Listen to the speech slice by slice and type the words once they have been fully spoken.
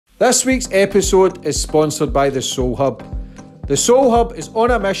This week's episode is sponsored by the Soul Hub. The Soul Hub is on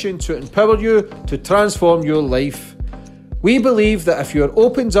a mission to empower you to transform your life. We believe that if you're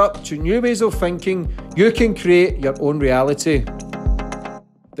opened up to new ways of thinking, you can create your own reality.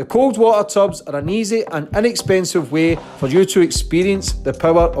 The cold water tubs are an easy and inexpensive way for you to experience the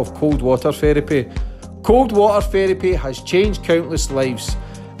power of cold water therapy. Cold water therapy has changed countless lives.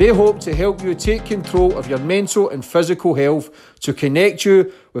 They hope to help you take control of your mental and physical health to connect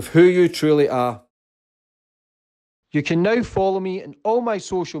you with who you truly are. You can now follow me on all my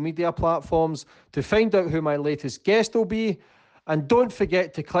social media platforms to find out who my latest guest will be. And don't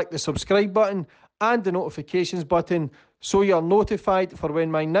forget to click the subscribe button and the notifications button so you're notified for when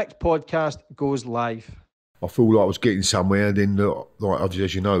my next podcast goes live. I feel like I was getting somewhere, and then, like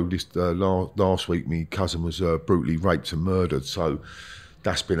as you know, this last week, my cousin was brutally raped and murdered. So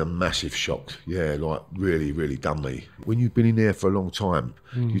that's been a massive shock. Yeah, like really, really done me. When you've been in there for a long time,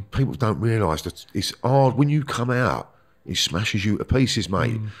 people don't realise that it's hard. When you come out, it smashes you to pieces,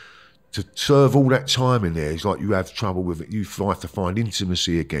 mate. To serve all that time in there, it's like you have trouble with it. You have to find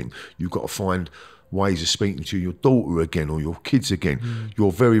intimacy again. You've got to find ways of speaking to your daughter again or your kids again.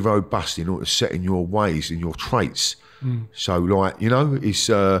 You're very robust in order to set in your ways and your traits. So, like, you know, it's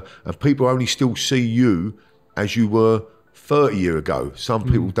and people only still see you as you were 30 years ago. Some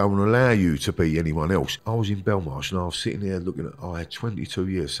people don't allow you to be anyone else. I was in Belmarsh and I was sitting there looking at, I had 22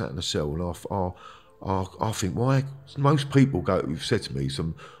 years sat in a cell, and I think, why? Most people who've said to me,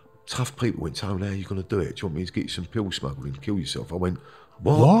 some tough people went, Tony, how are you going to do it? Do you want me to get you some pill smuggling and kill yourself? I went,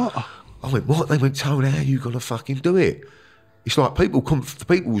 what? I went, what? They went, Tony, how are you going to fucking do it? It's like people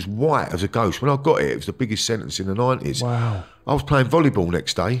was white as a ghost. When I got it, it was the biggest sentence in the 90s. Wow. I was playing volleyball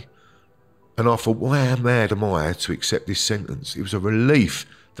next day, and I thought, why mad am I to accept this sentence? It was a relief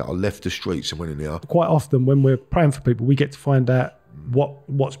that I left the streets and went in there. Quite often when we're praying for people, we get to find out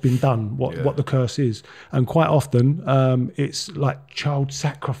what's been done, what the curse is. And quite often it's like child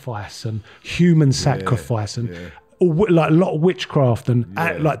sacrifice and human sacrifice and like a lot of witchcraft and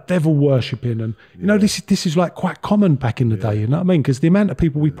like devil worshipping. And, you know, this is like quite common back in the day, you know what I mean? Because the amount of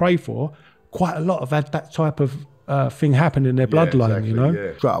people we pray for, quite a lot have had that type of thing happen in their bloodline, exactly, you know?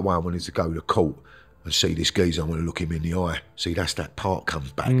 Yeah. Straight away I wanted to go to court and see this geezer. I want to look him in the eye. See, that's that part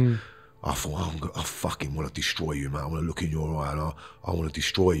comes back. I thought, I fucking want to destroy you, mate. I want to look in your eye and I want to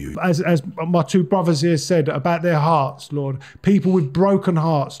destroy you. As my two brothers here said about their hearts, Lord, people with broken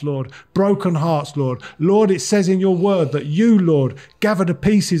hearts, Lord, broken hearts, Lord. Lord, it says in your word that you, Lord, gather the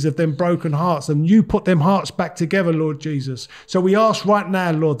pieces of them broken hearts and you put them hearts back together, Lord Jesus. So we ask right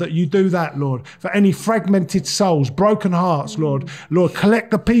now, Lord, that you do that, Lord, for any fragmented souls, broken hearts, Lord. Lord, collect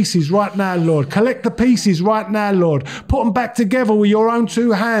the pieces right now, Lord. Collect the pieces right now, Lord. Put them back together with your own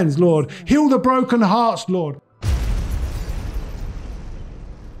two hands, Lord. Heal the broken hearts, Lord.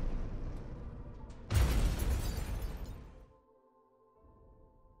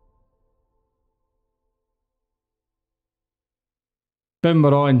 Boom,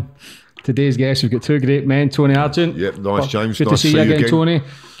 we're on. Today's guest, we've got two great men, Tony Argent. Yep, nice, James. Good nice to see you again, Tony.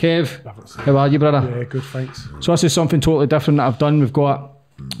 Kev, how are you, brother? Yeah, good, thanks. So this is something totally different that I've done. We've got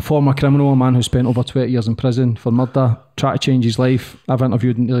a former criminal, a man who spent over 20 years in prison for murder, try to change his life. I've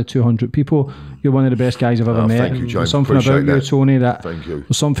interviewed nearly 200 people. You're one of the best guys I've ever met. Thank you, James. There's something Appreciate about you, Tony, that thank you.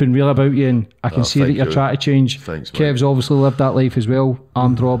 There's something real about you, and I can see that you're trying to change. Thanks, Kev's obviously lived that life as well.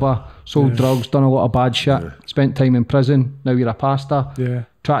 Armed robber, sold drugs, done a lot of bad shit, spent time in prison. Now you're a pastor.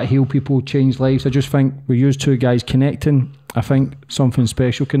 Try to heal people, change lives. I just think we use two guys connecting. I think something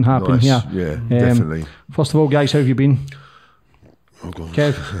special can happen here. Yeah, definitely. First of all, guys, how have you been? Oh, God.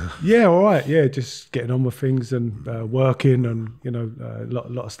 Kev? Yeah, all right. Yeah, just getting on with things and working and, you know, a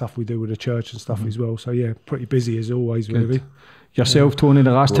lot of stuff we do with the church and stuff as well. So, yeah, pretty busy as always, really. Yourself, Tony,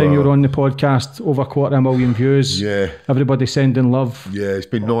 the last time you were on the podcast, over 250,000 views. Yeah. Everybody sending love. Yeah, it's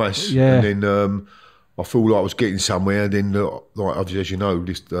been nice. Yeah. And then I feel like I was getting somewhere. And then, like as you know,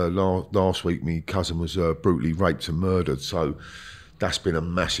 this last week, my cousin was brutally raped and murdered. So that's been a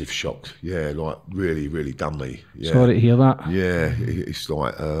massive shock. Yeah, like really, really done me. Yeah. Sorry to hear that. Yeah, it's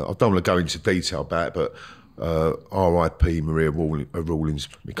like, I don't want to go into detail about it, but R.I.P. Maria Rawlins,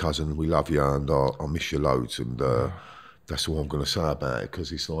 my cousin, we love you and I miss you loads. And that's all I'm going to say about it,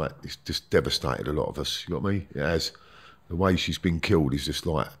 because it's like, it's just devastated a lot of us. You know what I mean? It has. The way she's been killed is just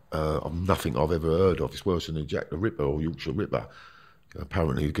like nothing I've ever heard of. It's worse than Jack the Ripper or Yorkshire Ripper.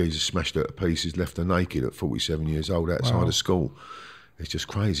 Apparently the geezer smashed her to pieces, left her naked at 47 years old outside of school. It's just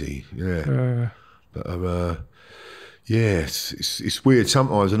crazy, yeah. But yeah, it's weird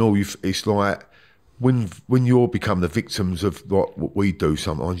sometimes, and all. It's like when you become the victims of what we do.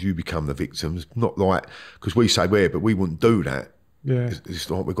 Sometimes you become the victims, not like because we say but we wouldn't do that. It's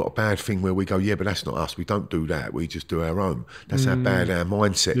like we've got a bad thing where we go, yeah, but that's not us. We don't do that. We just do our own. That's how bad our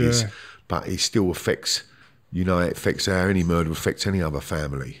mindset is. But it still affects, you know, it affects any murder affects any other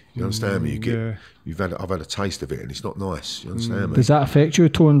family. You understand me? I've had a taste of it, and it's not nice. You understand me? Does that affect you,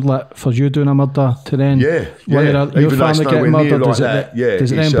 Tone? Like, for you doing a murder to then, your family getting murdered, like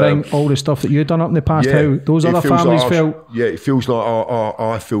does it then bring all the stuff that you've done up in the past? How those other families felt? Yeah, it feels like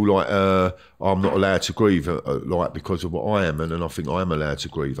I feel like I'm not allowed to grieve, like because of what I am, and then I think I am allowed to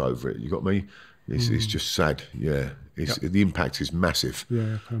grieve over it. You got me? It's just sad. Yeah. The impact is massive.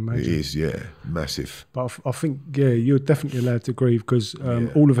 Yeah, I can imagine. It is, massive. But I think, you're definitely allowed to grieve because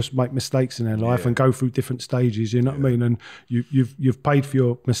all of us make mistakes in our life and go through different stages. You know what I mean? And you've paid for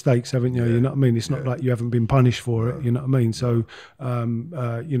your mistakes, haven't you? You know what I mean? It's not like you haven't been punished for it. You know what I mean? So,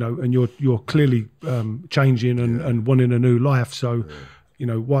 you know, and you're clearly changing and wanting a new life. So. You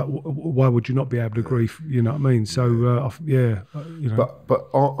know, why would you not be able to grieve? You know what I mean? So, you know. But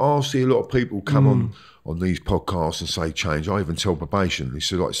I'll see a lot of people come on these podcasts and say change. I even tell probation.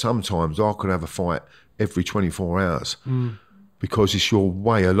 It's like sometimes I could have a fight every 24 hours because it's your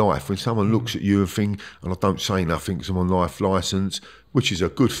way of life. When someone looks at you and I don't say nothing because I'm on life licence, which is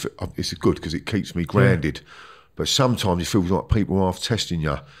it's good because it keeps me grounded. But sometimes it feels like people are testing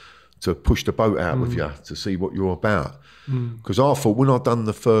you to push the boat out with you to see what you're about. Because I thought when I'd done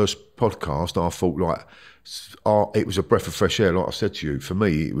the first podcast, I thought like it was a breath of fresh air. Like I said to you, for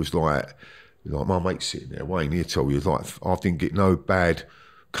me, it was like my mate sitting there, Wayne, he'll tell you, like I didn't get no bad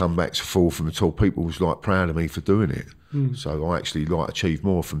comebacks fall from at all. People was like proud of me for doing it. So I actually like achieved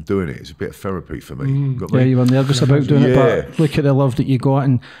more from doing it. It's a bit of therapy for me. Got me? You were nervous about doing it, but look at the love that you got,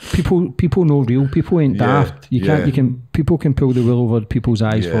 and people know real. People ain't daft. People can pull the wool over people's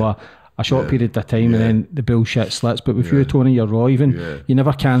eyes for a short period of time, and then the bullshit slits. But with you, Tony, you're raw. Even you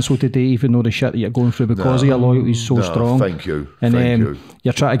never cancel today, even though the shit that you're going through because of your loyalty is so strong. Thank you. And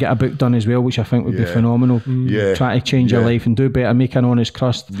you're trying to get a book done as well, which I think would be phenomenal. Trying to change your life and do better, make an honest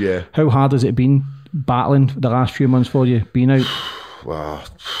crust. How hard has it been battling the last few months for you, being out? Well,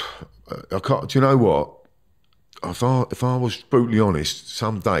 I can't. Do you know what? If I was brutally honest,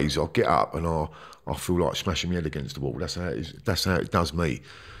 some days I'll get up and I feel like smashing my head against the wall. That's how it does me.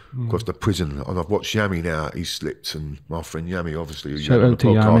 Because the prison, and I've watched Yami now, he's slipped, and my friend Yami, obviously, shout out to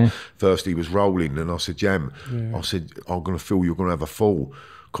Yami. First he was rolling, and I said, Yam, I said, I'm going to feel you're going to have a fall,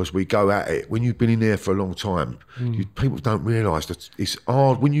 because we go at it. When you've been in there for a long time, people don't realise that it's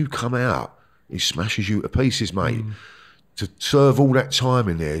hard. When you come out, it smashes you to pieces, mate. To serve all that time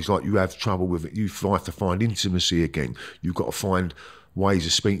in there, it's like you have trouble with it. You have to find intimacy again. You've got to find ways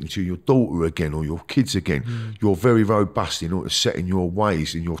of speaking to your daughter again or your kids again. You're very robust in order to set in your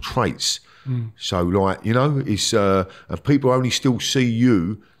ways and your traits. So like, you know, it's and people only still see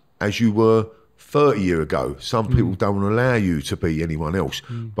you as you were 30 years ago. Some people don't allow you to be anyone else.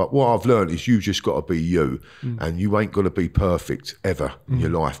 But what I've learned is you just got to be you, and you ain't got to be perfect ever in your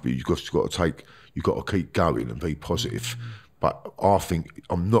life, but you've just got to keep going and be positive. But I think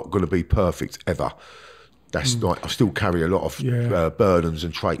I'm not going to be perfect ever. That's like I still carry a lot of burdens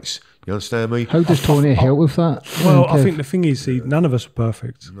and traits. You understand me? How does Tony help with that? Well, I think the thing is, see, none of us are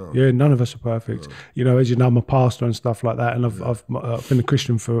perfect. No. Yeah, none of us are perfect. No. You know, as you know, I'm a pastor and stuff like that, and I've been a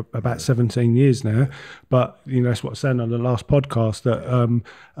Christian for about 17 years now. But you know, that's what I said on the last podcast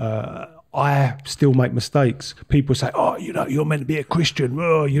that. I still make mistakes. People say, oh, you know, you're meant to be a Christian.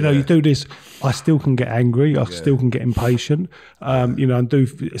 Oh, you know, you do this. I still can get angry. I still can get impatient. You know, and do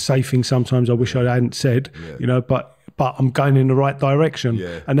say things sometimes I wish I hadn't said, you know, but I'm going in the right direction.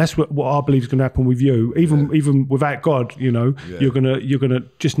 And that's what I believe is going to happen with you. Even without God, you know, you're gonna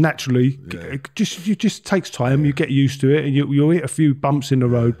just naturally, it just takes time. You get used to it, and you'll hit a few bumps in the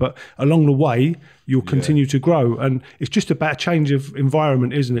road, but along the way, you'll continue to grow. And it's just about a change of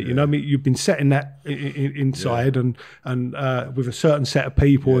environment, isn't it? You know, I mean, you've been setting that inside and with a certain set of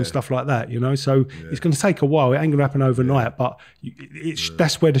people and stuff like that, you know, so it's going to take a while. It ain't going to happen overnight, but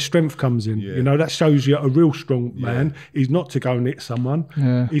that's where the strength comes in. You know, that shows you a real strong man is not to go and hit someone.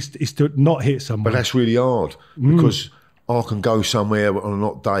 It's to not hit someone. But that's really hard because I can go somewhere on a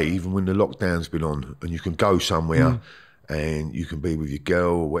hot day, even when the lockdown's been on, and you can go somewhere and you can be with your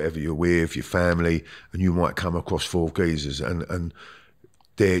girl or whatever you're with, your family, and you might come across four geezers and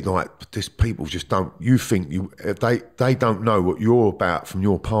they're like, this people just don't, you think they don't know what you're about from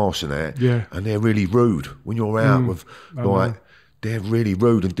your past and that, and they're really rude when you're out with, they're really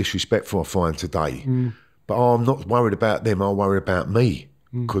rude and disrespectful, I find today. But I'm not worried about them, I'm worried about me.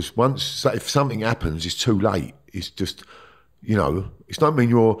 Because if something happens, it's too late. It's just, you know, it's don't mean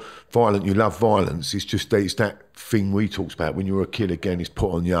you're violent, you love violence. It's just it's that thing we talked about when you're a kid again, it's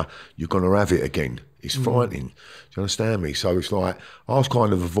put on you, you're going to have it again. It's frightening. Do you understand me? So it's like, I was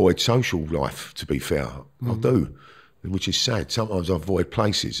kind of avoid social life, to be fair. I do, which is sad. Sometimes I avoid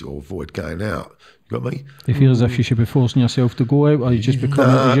places or avoid going out. You got me? Do you feel as if you should be forcing yourself to go out, or you just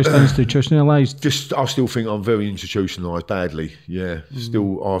become you just institutionalised? I still think I'm very institutionalised badly. Yeah, I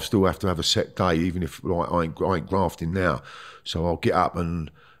still have to have a set day, even if like I ain't grafting now. So I'll get up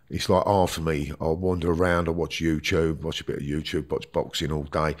and it's like after me, I'll wander around, I'll watch YouTube, watch a bit of YouTube, watch boxing all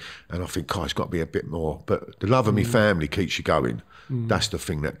day, and I think, God, it's got to be a bit more. But the love of my family keeps you going. That's the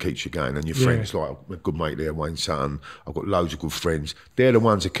thing that keeps you going. And your friends, like a good mate there, Wayne Sutton, I've got loads of good friends. They're the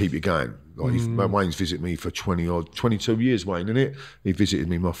ones that keep you going. Like Wayne's visited me for 22 years, Wayne, isn't it? He visited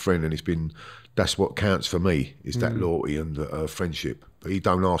me, my friend, and that's what counts for me, is that loyalty and friendship. But he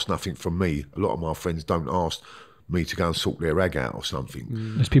don't ask nothing from me. A lot of my friends don't ask me to go and sort their rag out or something.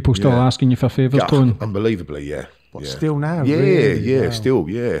 There's people still asking you for favours, Tone? Unbelievably, yeah. Still now? Yeah, really? yeah,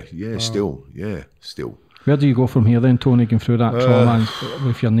 Wow. Still. Where do you go from here then, Tony, going through that trauma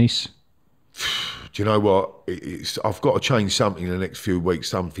with your niece? Do you know what? I've got to change something in the next few weeks.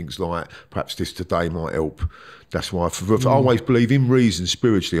 Something's like, perhaps this today might help. That's why I always believe in reason,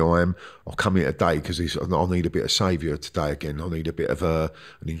 spiritually I'll come here today because I need a bit of saviour today again. I need a bit of an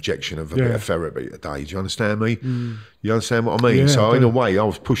injection of a bit of therapy today. Do you understand me? You understand what I mean? Yeah, so in a way, I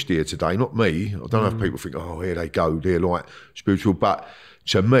was pushed here today, not me. I don't know if people think, oh, here they go, they're like spiritual. But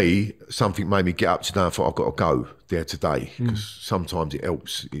to me, something made me get up today and thought, I've got to go there today because sometimes it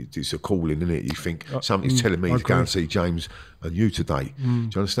helps. It's a calling, isn't it? You think something's telling me to go and see James and you today. Do you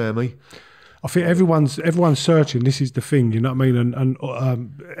understand me? I think everyone's searching. This is the thing, you know what I mean?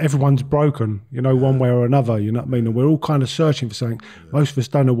 And everyone's broken, you know, one way or another, you know what I mean? And we're all kind of searching for something. Most of us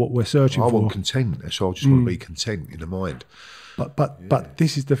don't know what we're searching for. I want content, so I just want to be content in the mind. But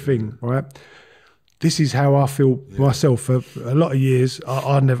this is the thing, right? This is how I feel myself. For a lot of years,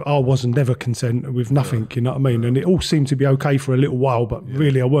 I was never content with nothing, you know what I mean? And it all seemed to be okay for a little while, but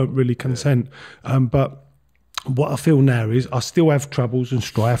really I weren't really content. But what I feel now is I still have troubles and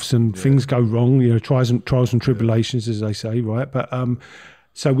strifes and things go wrong, you know, trials and tribulations, as they say, right? But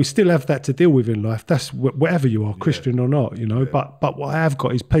so we still have that to deal with in life. That's whatever you are, Christian or not, you know. But what I have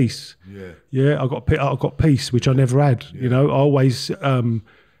got is peace. I got peace, which I never had. You know, I always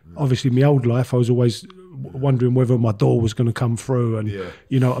obviously in my old life I was always wondering whether my door was going to come through, and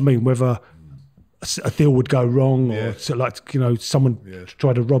you know what I mean, whether a deal would go wrong, or so like, you know, someone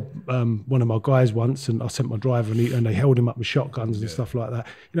tried to rob one of my guys once, and I sent my driver and they held him up with shotguns and stuff like that.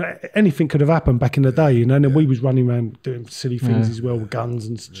 You know, anything could have happened back in the day, you know, and then we was running around doing silly things as well, with guns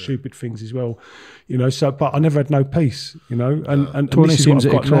and stupid things as well, you know. So, but I never had no peace, you know. And Tony this is seems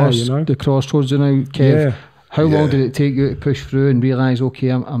what I've at got now, you know? the crossroads now, Kev. How long did it take you to push through and realise, okay,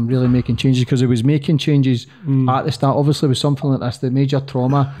 I'm really making changes? Because it was making changes at the start. Obviously, with something like this, the major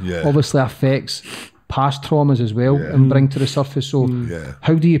trauma obviously affects past traumas as well and bring to the surface. So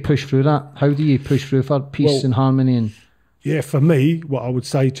how do you push through that? How do you push through for peace and harmony? And for me, what I would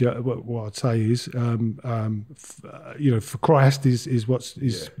say to you, what I'd say is, you know, for Christ is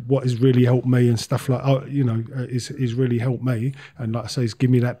what has really helped me and stuff like, you know, is really helped me. And like I say, it's give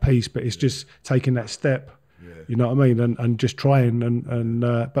me that peace, but it's just taking that step. You know what I mean, and just trying, and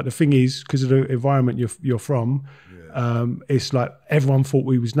but the thing is, because of the environment you're from, it's like everyone thought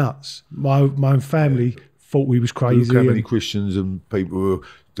we was nuts. My own family thought we was crazy. Look how many Christians and people who are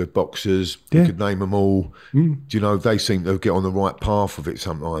the boxers, you could name them all. Do you know, they seem to get on the right path of it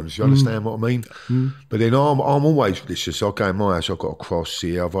sometimes. You understand what I mean? But then I'm always religious. I go in my house, I've got a cross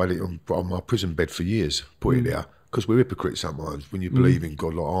here. I've had it on my prison bed for years. Put it there, because we're hypocrites sometimes. When you believe in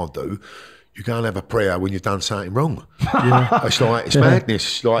God like I do, you go and have a prayer when you've done something wrong. It's like, it's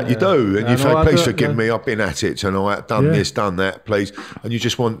madness, like you do. And you say, please forgive me, I've been at it tonight, done this, done that, please. And you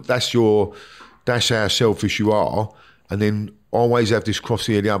just want, that's how selfish you are. And then I always have this cross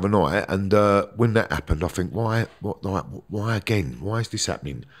here the other night, and when that happened, I think, why again? Why is this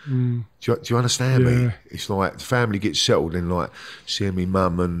happening? Do you understand me? It's like the family gets settled in, like seeing me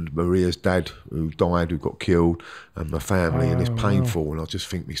mum and Maria's dad who died, who got killed, and my family, and it's painful. And I just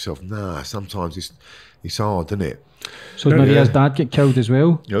think to myself, nah, sometimes it's hard, isn't it? So did Maria's dad get killed as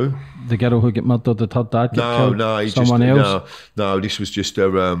well? No. The girl who got murdered, did her dad get killed? Someone else? No, this was just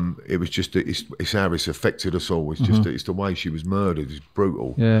it was just it's how it's affected us all. It's just it's the way she was murdered. It's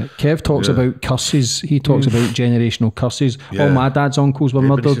brutal. Yeah. Kev talks about curses. He talks about generational curses. All my dad's uncles were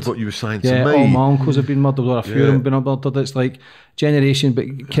murdered. This is what you were saying to me. All my uncles have been murdered, or a few of them have been murdered. It's like generation, but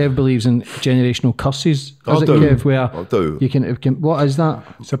Kev believes in generational curses. I do. Kev, where I do. You can, what is that?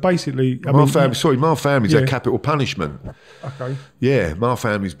 So basically, my family's had capital punishment. Okay. Yeah, my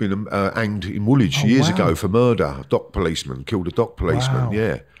family's been hanged in Woolwich years ago for murder. A dock policeman killed a dock policeman. Wow.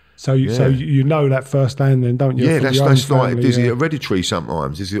 Yeah. So you know that firsthand, then, don't you? Yeah, From that's your own like. family, Is it hereditary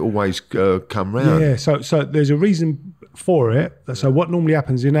sometimes? Does it always come round? Yeah. So there's a reason for it. So what normally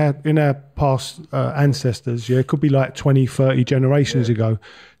happens in our past ancestors, it could be like 20, 30 generations ago,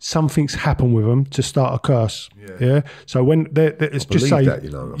 something's happened with them to start a curse. Yeah. So when it's just say that,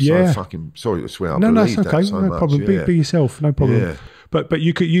 I'm so fucking sorry to swear. No, it's okay. So no much, problem. yeah. Be yourself. No problem. Yeah. But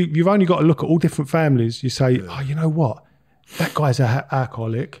you've only got to look at all different families. You say, oh, you know what? That guy's an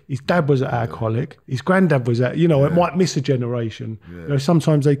alcoholic. His dad was an alcoholic. His granddad was it might miss a generation.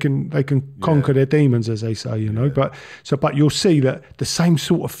 Sometimes they can conquer their demons, as they say. But you'll see that the same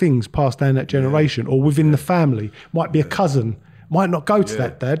sort of things passed down that generation, or within the family. Might be a cousin. Might not go to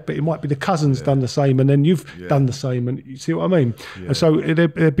that dad, but it might be the cousin's done the same, and then you've done the same. And you see what I mean? And so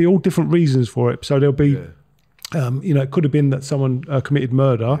there'll be all different reasons for it. So there'll be. It could have been that someone committed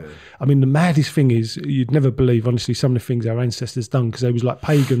murder. Yeah. I mean, the maddest thing is, you'd never believe, honestly, some of the things our ancestors done, because they was like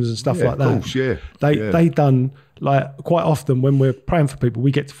pagans and stuff like that. Of course, They done, like, quite often when we're praying for people,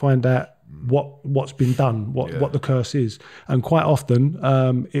 we get to find out what's been done, what the curse is. And quite often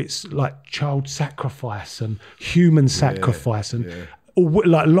it's like child sacrifice and human sacrifice and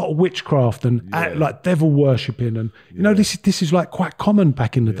like a lot of witchcraft and like devil worshipping. And, this is like quite common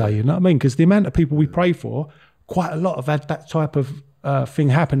back in the day, you know what I mean? Because the amount of people we pray for, quite a lot have had that type of thing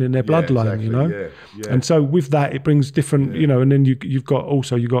happen in their bloodline, exactly. And so with that, it brings different, and then you've got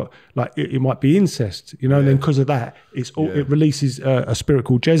like it might be incest, and then because of that, it releases a spirit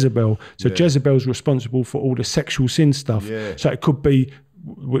called Jezebel. So Jezebel's responsible for all the sexual sin stuff. So it could be,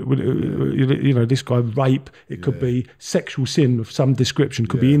 this guy rape. It could be sexual sin of some description.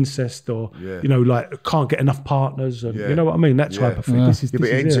 Could be incest, or like can't get enough partners, and you know what I mean. That type of thing. This is but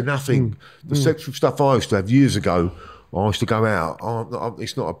it ends in nothing. The sexual stuff I used to have years ago. I used to go out.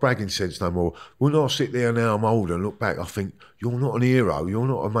 It's not a bragging sense no more. When I sit there now, I'm older, and look back, I think, you're not an hero. You're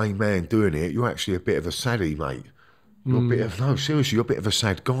not a main man doing it. You're actually a bit of a saddie, mate. Seriously, you're a bit of a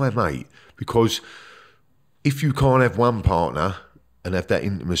sad guy, mate. Because if you can't have one partner and have that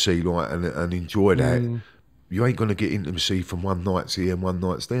intimacy, and enjoy that, you ain't going to get intimacy from one night's here and one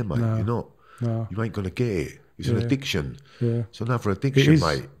night's there, mate. No, you're not. No. You ain't going to get it. It's an addiction. Yeah. It's another addiction,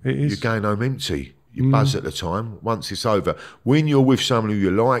 mate. You're going home empty. You buzz at the time. Once it's over, when you're with someone who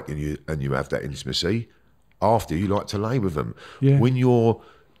you like and you have that intimacy, after you like to lay with them. Yeah. When you're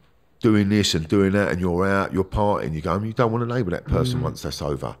doing this and doing that and you're out, you're partying, you go home, you don't want to lay with that person once that's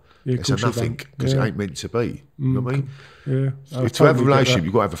over. It's a nothing, because it ain't meant to be. You know what I mean? Yeah. To have a relationship,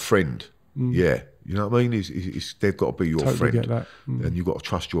 you've got to have a friend. Yeah. You know what I mean? They've got to be your friend. Get that. And you've got to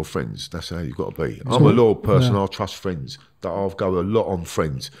trust your friends. That's how you've got to be. I'm a loyal person. I trust friends. I'll go a lot on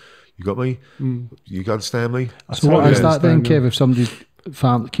friends. You got me? You understand me? So what is that then, Kev, if somebody's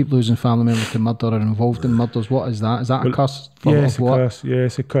keep losing family members to murder or involved in murders? What is that? Is that a curse? It's a curse. Yeah,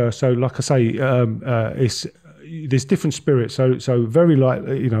 it's a curse. So like I say, there's different spirits. So very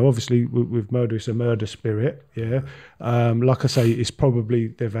obviously with murder, it's a murder spirit. Yeah. Like I say, it's probably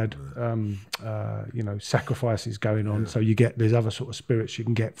they've had sacrifices going on. So there's other sort of spirits you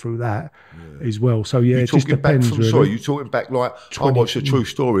can get through that as well. So it just depends. You're talking back like I watched a true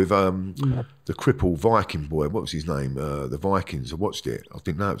story of the crippled Viking boy. What was his name? The Vikings. I watched it. I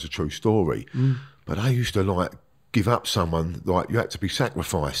didn't know it was a true story. But they used to give up someone, you had to be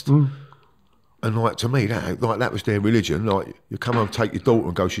sacrificed. And to me, that was their religion. You come home, take your daughter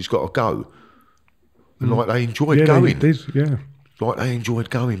and go, she's got to go. And they enjoyed going. They enjoyed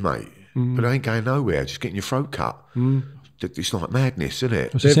going, mate. But they ain't going nowhere, just getting your throat cut. It's like madness, isn't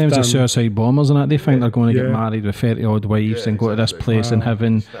it? It's the same as the suicide bombers, and they think they're going to get married with 30 odd wives and go to this place in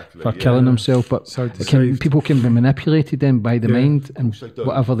heaven for killing themselves. But people can be manipulated then by the mind and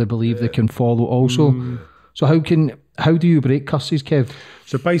whatever they believe they can follow also. So how do you break curses, Kev?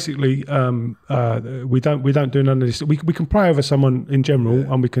 So basically, we don't do none of this. We can pray over someone in general,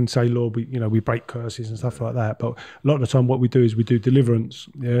 and we can say, Lord, we break curses and stuff like that. But a lot of the time, what we do is we do deliverance,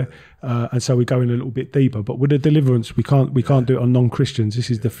 and so we go in a little bit deeper. But with the deliverance, we can't do it on non-Christians. This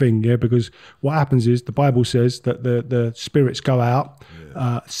is the thing, because what happens is the Bible says that the spirits go out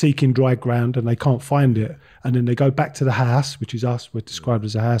seeking dry ground, and they can't find it. And then they go back to the house, which is us. We're described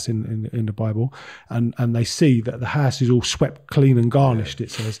as a house in the Bible, and they see that the house is all swept clean and garnished. It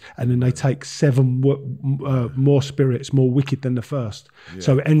says, and then they take 7 more spirits more wicked than the first.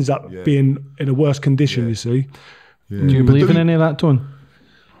 So it ends up being in a worse condition. You see. Do you believe in any of that, Tone?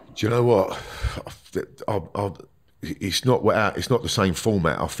 Do you know what? It's not the same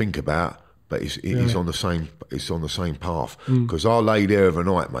format I think about. but it's on the same. It's on the same path. Because I lay there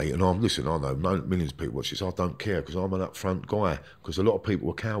overnight, mate, and I know millions of people watch this. I don't care because I'm an upfront guy. Because a lot of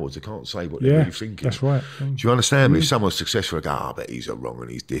people are cowards. They can't say what they're really thinking. That's right. Do you understand me? If someone's successful, I go, I bet he's wrong and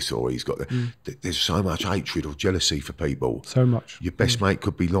he's this or he's got. There's so much hatred or jealousy for people. So much. Your best mate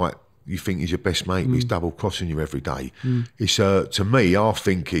could be like. You think he's your best mate, but he's double crossing you every day. It's to me, I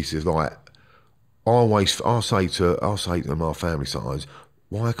think it's like I say to my family sometimes,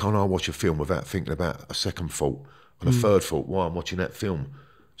 why can't I watch a film without thinking about a second thought and a third thought while I'm watching that film?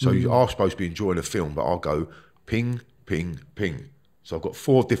 So you are supposed to be enjoying a film, but I'll go ping, ping, ping. So I've got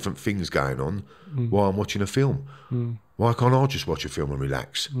 4 different things going on while I'm watching a film. Why can't I just watch a film and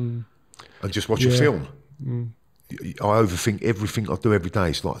relax and just watch a film? I overthink everything I do every day.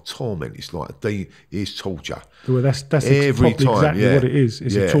 It's like a torment. It's like it's torture. Well, that's every time, exactly what it is.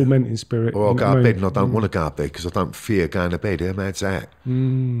 It's a tormenting spirit. Or I'll go to bed and I don't want to go to bed because I don't fear going to bed. How mad's that?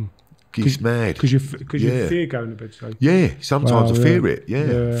 It's mad. Because you fear going to bed, so. Yeah, sometimes I fear it.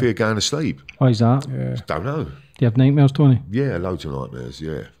 Yeah, fear going to sleep. Why is that? Yeah. Don't know. Do you have nightmares, Tony? Yeah, loads of nightmares.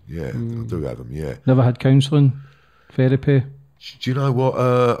 Yeah, I do have them. Yeah. Never had counselling, therapy? Do you know what?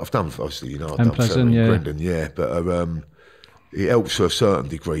 I've done, obviously, I've done prison, Brendan, but it helps to a certain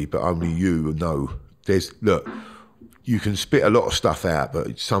degree, but only you know. Look, you can spit a lot of stuff out,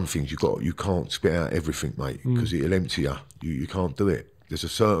 but some things you can't spit out everything, mate, because it'll empty you. You can't do it. There's a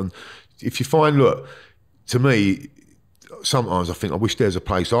certain, if you find, look, to me, sometimes I think I wish there's a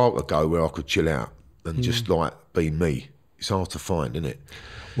place I could go where I could chill out and just like be me. It's hard to find, isn't it?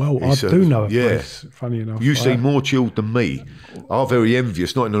 Well, I do know a place, funny enough. You seem more chilled than me. I'm very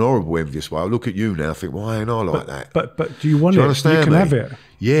envious, not in an horrible envious way. I look at you now and think, why ain't I like that? But do you want it? Understand you can me? have it.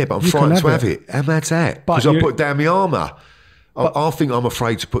 Yeah, but I'm frightened to have it. How mad's that? Because I put down my armour. I think I'm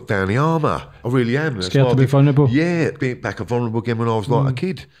afraid to put down the armour. I really am. Scared to be vulnerable? Yeah, being back vulnerable again when I was like a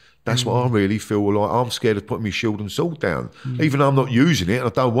kid. That's what I really feel like. I'm scared of putting my shield and sword down. Even though I'm not using it and I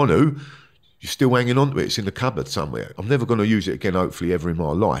don't want to, you're still hanging on to it. It's in the cupboard somewhere. I'm never going to use it again, hopefully, ever in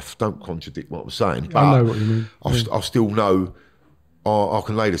my life. Don't contradict what I'm saying. But I know what you mean. I still know I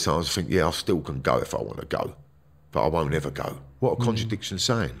can lay this out and think, I still can go if I want to go. But I won't ever go. What a contradiction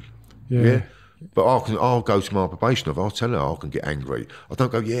saying. Yeah. But I'll go to my probation officer. I'll tell her I can get angry. I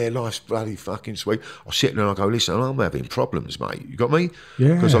don't go, life's bloody fucking sweet. I'll sit there and I'll go, listen, I'm having problems, mate. You got me?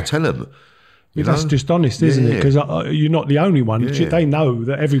 Yeah. Because I tell them. That's just honest, isn't it? Because you're not the only one. Yeah. They know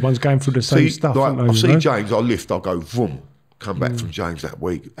that everyone's going through the same stuff. Like, don't they, I see James, I'll go, vroom. Come back from James that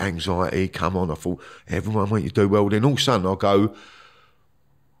week, anxiety, come on. I thought, everyone went, you do well. Then all of a sudden I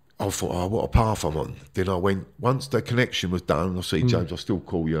thought, what a path I'm on. Then I went, once the connection was done, I see James, I still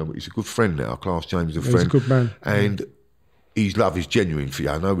call you, but he's a good friend now. I class James as a friend. He's a good man. And his love is genuine for you,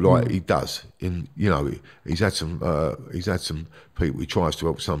 I know, like he does. He's had some people he tries to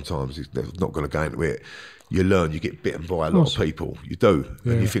help sometimes. He's not going to go into it. You learn, you get bitten by a lot of people. You do.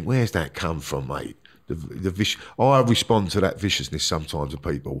 And you think, where's that come from, mate? I respond to that viciousness sometimes of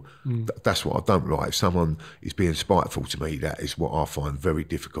people. That's what I don't like. If someone is being spiteful to me, that is what I find very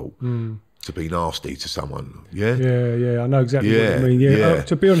difficult. To be nasty to someone. Yeah? Yeah, I know exactly what you mean. Yeah.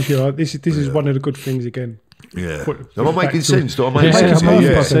 To be honest with you, this is one of the good things again. Yeah. Am I making sense? Do I make sense?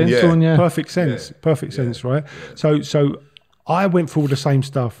 Perfect sense. Perfect sense, right? So I went through all the same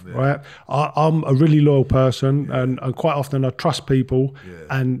stuff, right? I'm a really loyal person, and quite often I trust people,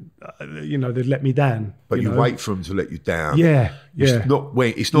 and they let me down. But you wait for them to let you down. Yeah. It's not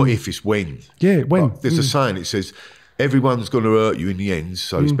when. It's not if. It's when. Yeah, when. Like, there's a saying. It says, "Everyone's going to hurt you in the end,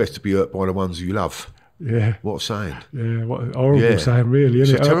 so it's best to be hurt by the ones you love." Yeah. What a saying. Yeah, what a horrible saying, really,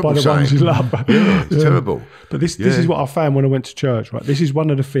 isn't it? Hurt by the ones you love. Yeah, it's terrible. But this is what I found when I went to church, right? This is one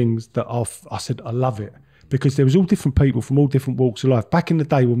of the things that I said, I love it. Because there was all different people from all different walks of life. Back in the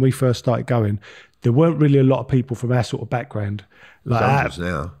day when we first started going, there weren't really a lot of people from our sort of background. Like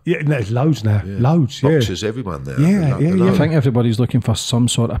now. Yeah, there's loads now. Yeah. Loads, Boxers, everyone now. Yeah. I think everybody's looking for some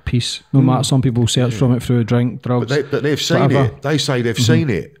sort of peace. No matter, some people search from it through a drink, drugs. But they've seen it. They say they've seen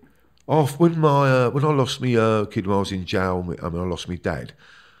it. When I lost my kid when I was in jail, I lost my dad,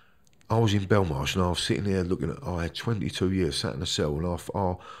 I was in Belmarsh and I was sitting there looking at, I had 22 years sat in a cell, and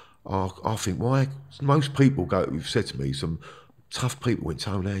I think, why? Most people who've said to me, some tough people went,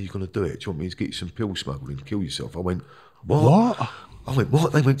 Tony, how are you going to do it? Do you want me to get you some pills smuggled and kill yourself? I went, what? I went,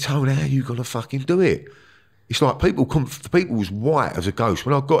 what? They went, Tony, how are you going to fucking do it? It's like people was white as a ghost.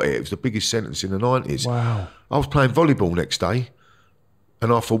 When I got it was the biggest sentence in the 90s. Wow. I was playing volleyball next day,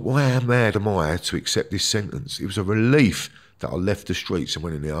 and I thought, why how mad am I to accept this sentence? It was a relief that I left the streets and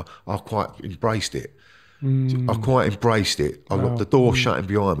went in there. I quite embraced it. I quite embraced it. The door shutting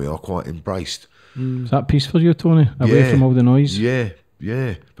behind me, I quite embraced. Is that peace for you, Tony? Away from all the noise? Yeah,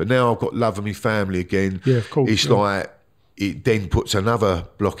 Yeah, but now I've got love of my family again. Yeah, of course. It's like it then puts another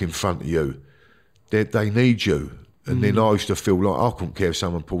block in front of you. They need you. And then I used to feel like I couldn't care if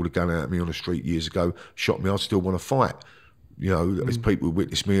someone pulled a gun out at me on the street years ago, shot me, I'd still want to fight. You know, there's people who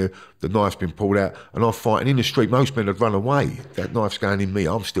witness me, the knife's been pulled out, and I'm fighting in the street. Most men would run away. That knife's going in me.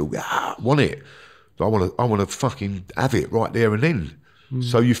 I'm still, want it. I want to fucking have it right there and then.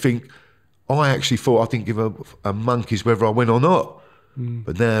 So you think, I actually thought I didn't give a monkey's whether I went or not.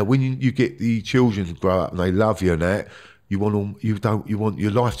 But now, when you get the children to grow up and they love you and that, you want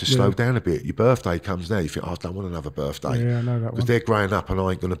your life to slow down a bit. Your birthday comes now, you think, I don't want another birthday. Yeah, I know that one. Because they're growing up and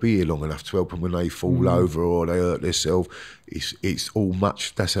I ain't going to be here long enough to help them when they fall over or they hurt themselves. It's all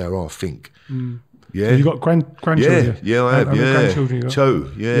much, that's how I think. Yeah. So you got grandchildren? Yeah, I have, How many grandchildren you got?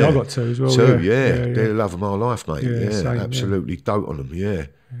 2, yeah. I got 2 as well. Two, yeah. They're the love of my life, mate. Yeah, same, absolutely dote on them,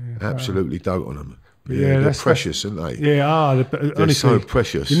 absolutely dote on them. Yeah, they're precious, aren't they? Yeah, they're honestly, so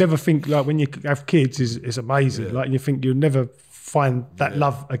precious. You never think, like, when you have kids, it's amazing. Like, you think you'll never find that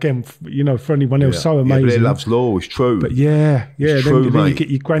love again, for anyone else. So amazing. But their love's law is true. But then true, you get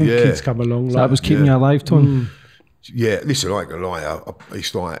your grandkids come along. So that was keeping you alive, Tony. Yeah, listen, I ain't gonna lie.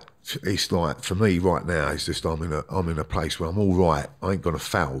 It's like for me right now. It's just I'm in a place where I'm all right. I ain't gonna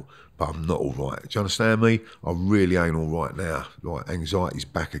foul, but I'm not all right. Do you understand me? I really ain't all right now. Like, anxiety's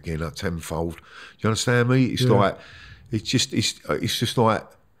back again, at tenfold. Do you understand me? It's like it's just like.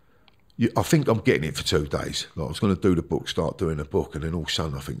 I think I'm getting it for 2 days. Like, I was going to do the book, start doing the book, and then all of a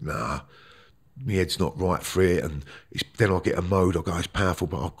sudden I think, nah, my head's not right for it. And then I get a mode, I go, it's powerful,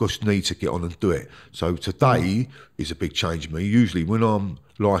 but I just need to get on and do it. So today is a big change in me. Usually when I'm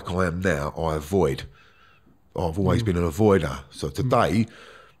like I am now, I avoid. I've always been an avoider. So today,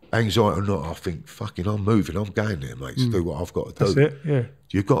 anxiety or not, I think, fucking, I'm moving, I'm going there, mate, to do what I've got to do. That's it, yeah.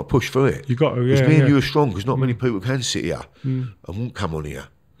 You've got to push through it. You've got to, Because me and you are strong, because not many people can sit here and won't come on here.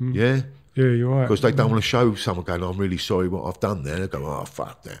 Yeah? Yeah, you're right. Because they don't want to show someone going, I'm really sorry what I've done there. They go, oh,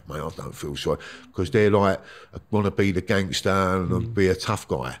 fuck that, mate, I don't feel sorry. Because they're like, want to be the gangster and be a tough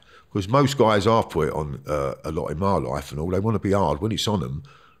guy. Because most guys I've put it on a lot in my life and all, they want to be hard. When it's on them,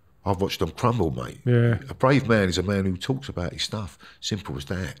 I've watched them crumble, mate. Yeah. A brave man is a man who talks about his stuff. Simple as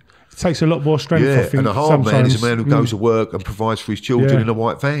that. It takes a lot more strength, I think. And a hard man is a man who goes to work and provides for his children in a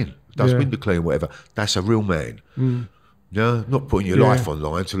white van, does window cleaning, whatever. That's a real man. Yeah, not putting your life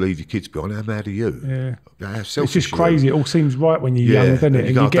online to leave your kids behind. How mad are you? Yeah. It's just crazy. It all seems right when you're young, doesn't it?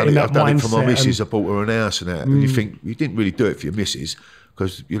 And you get in that mindset. I've done it for my missus. I bought her an house and that. And you think, you didn't really do it for your missus.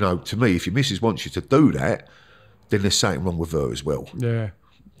 Because, to me, if your missus wants you to do that, then there's something wrong with her as well. Yeah.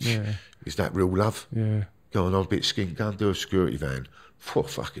 Is that real love? Yeah. Go on, I'm a bit skint. Go and do a security van. Oh,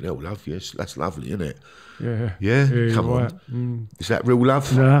 fucking hell, love, yes. That's lovely, isn't it? Yeah? Come on. Is that real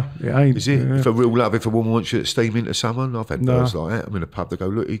love? No, it ain't. Is it? If a real love, if a woman wants you to steam into someone, I've had birds like that. I'm in a pub, they go,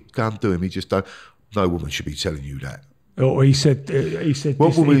 look, go and do him. He just don't. No woman should be telling you that. Or he said.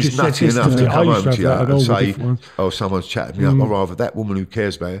 What woman is nutty enough to come home to you and say, oh, someone's chatted me up? I'd rather that woman who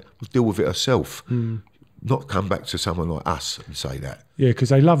cares about it will deal with it herself. Not come back to someone like us and say that. Yeah, because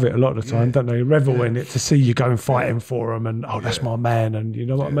they love it a lot of the time, don't they? Revel in it to see you going fighting for them and, that's my man, and you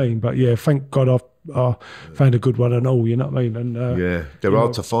know what I mean? But thank God I found a good one and all, you know what I mean? And they're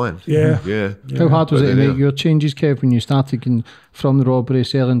hard to find. Yeah. How hard was it to make your changes, Kev, when you started from the robbery,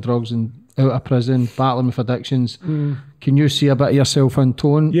 selling drugs and out of prison, battling with addictions? Can you see a bit of yourself in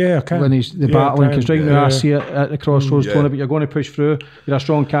Tone? Yeah, I can. When he's battling, because now I see it at the crossroads, Tone, but you're going to push through. You're a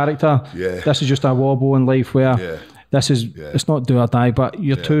strong character. This is just a wobble in life where this is, it's not do or die, but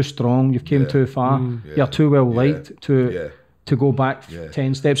you're too strong, you've came too far, you're too well liked to go back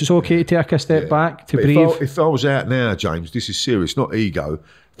 10 steps. It's okay to take a step back, to breathe. If I was out now, James, this is serious, not ego.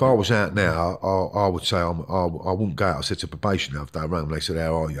 If I was out now, I would say I wouldn't go out. I said to probation the other day, I rang them, they said,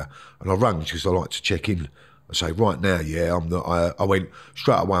 how are you? And I rang because I like to check in. I say, right now, I'm not. I went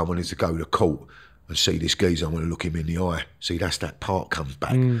straight away, I wanted to go to court and see this geezer. I want to look him in the eye. See, that's that part comes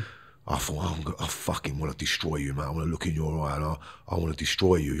back. I thought, I fucking want to destroy you, mate. I want to look in your eye and I want to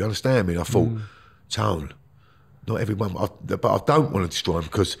destroy you. You understand me? And I thought, Tone, not everyone, but I don't want to destroy him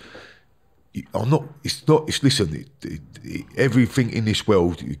because I'm not. Listen, everything in this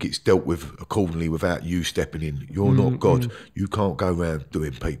world gets dealt with accordingly without you stepping in. You're not God. You can't go around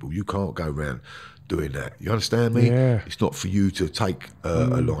doing people. You can't go around doing that. You understand me? Yeah. It's not for you to take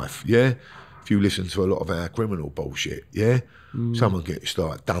a life. Yeah. If you listen to a lot of our criminal bullshit, someone gets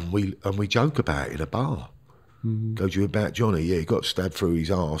like done. We joke about it in a bar. Go to you about Johnny. Yeah, he got stabbed through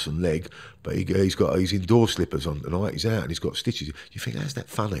his arse and leg, but he's got his indoor slippers on tonight. He's out and he's got stitches. You think, how's that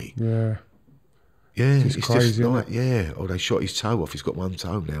funny? Yeah. Yeah, it's crazy, just like, yeah. Or they shot his toe off. He's got one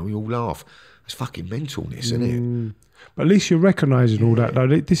toe now. We all laugh. It's fucking mentalness, isn't it? But at least you're recognising all that, though.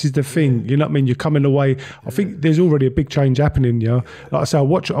 This is the thing, you know what I mean? You're coming away. I think there's already a big change happening, yeah. Like I say, I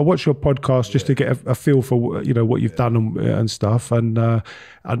watch your podcast just to get a feel for, you know, what you've done and stuff, and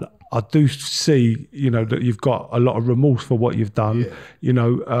I do see, you know, that you've got a lot of remorse for what you've done. Yeah. You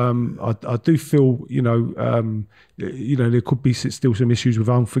know, I do feel, you know, there could be still some issues with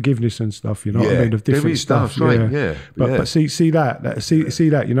unforgiveness and stuff. You know what I mean? Of different there is stuff. right? Yeah. But see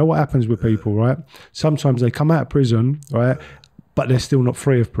that. You know what happens with people, right? Sometimes they come out of prison, right? But they're still not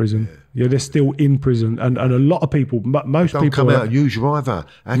free of prison. Yeah, they're still in prison, and a lot of people, most don't people come out and use you either.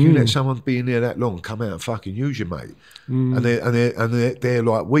 How can you let someone be in there that long come out and fucking use you, mate? And they're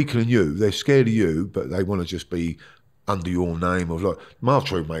like weaker than you. They're scared of you, but they want to just be under your name. Of like my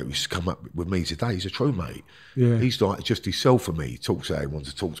true mate who's come up with me today. He's a true mate. Yeah. He's like just himself for me. He talks how he wants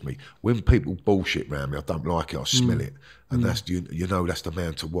to talk to me. When people bullshit around me, I don't like it. I smell it, and that's you know that's the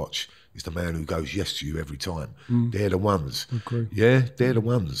man to watch. It's the man who goes yes to you every time. They're the ones. Agree. Yeah, they're the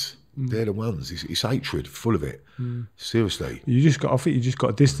ones. They're the ones. It's hatred, full of it. Seriously. I think you just got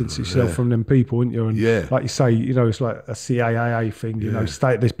to distance yourself from them people, ain't you? And like you say, you know, it's like a CAA thing. You know,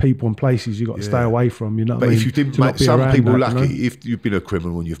 there's people and places you got to stay away from. You know, but what I mean? if you didn't, make some people lucky. If you've been a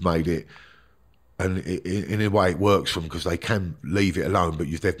criminal and you've made it, and in a way it works for them because they can leave it alone, but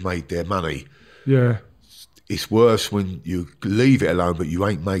they've made their money. Yeah. It's worse when you leave it alone, but you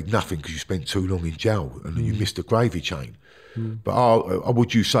ain't made nothing because you spent too long in jail and you missed the gravy chain. But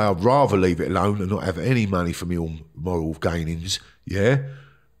would you say I'd rather leave it alone and not have any money for my moral gainings? Yeah.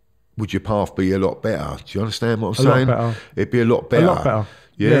 Would your path be a lot better? Do you understand what I'm saying? A lot better. It'd be a lot better. A lot better.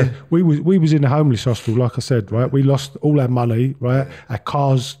 Yeah. We was in the homeless hostel, like I said, right? We lost all our money, right? Our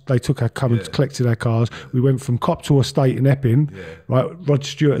cars, they took our car and collected our cars. We went from cop to estate in Epping, right? Rod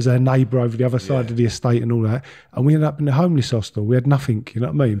Stewart is our neighbour over the other side of the estate and all that. And we ended up in the homeless hostel. We had nothing, you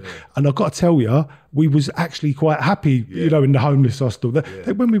know what I mean? And I've got to tell you, we was actually quite happy, you know, in the homeless hostel.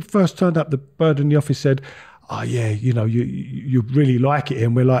 When we first turned up, the bird in the office said, oh yeah, you know, you really like it here.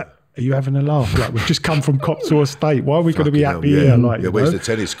 And we're like, are you having a laugh? Like, we've just come from cop to estate. Why are we going to be happy here? Like, where's the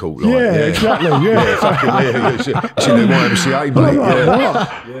tennis court? Like, exactly. It's in the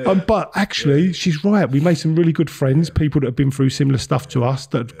YMCA, mate. But actually, she's right. We made some really good friends, people that have been through similar stuff to us,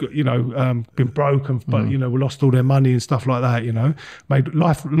 that you know, been broken, but you know, we lost all their money and stuff like that. You know, made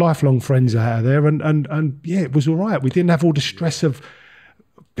lifelong friends out of there, and yeah, it was all right. We didn't have all the stress of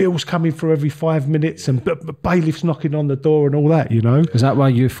bills coming through every 5 minutes and bailiffs knocking on the door and all that, you know. Is that why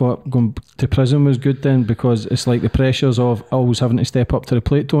you thought going to prison was good then? Because it's like the pressures of always having to step up to the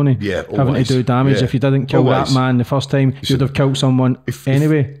plate, Tony. Yeah, always. Having to do damage. If you didn't kill that man the first time, you'd have killed someone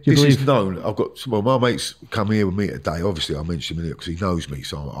anyway. If this is known, I've got, well, my mate's come here with me today. Obviously, I mentioned him because he knows me,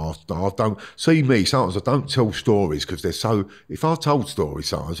 so I don't see me. Sometimes I don't tell stories because they're so. If I told stories,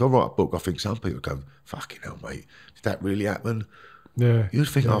 sometimes I write a book. I think some people go, "Fucking hell, mate, did that really happen?" Yeah, you'd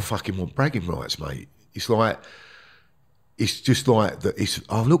think I fucking want bragging rights, mate. It's like, it's just like that.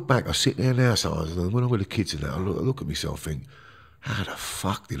 I look back, I sit there now sometimes, and when I'm with the kids and that, I look at myself, and think, how the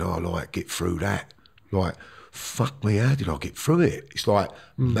fuck did I like get through that? Like, fuck me, how did I get through it? It's like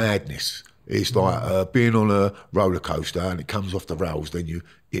madness. It's like being on a roller coaster and it comes off the rails. Then you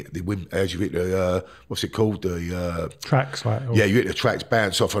hit the wind as you hit the what's it called, the tracks. Like, yeah, you hit the tracks,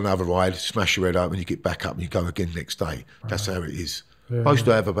 bounce off another ride, smash your head up, and you get back up and you go again next day. Right. That's how it is. Supposed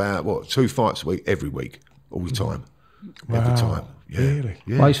to have about 2 fights a week, every week, all the time, every time. Yeah. Really?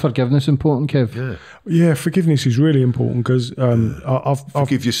 Yeah. Why is forgiveness important, Kev? Yeah, forgiveness is really important because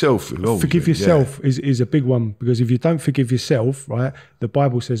forgive yourself. Forgive yourself is a big one, because if you don't forgive yourself, right, the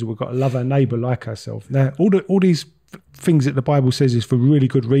Bible says we've got to love our neighbour like ourselves. Now, all these things that the Bible says is for really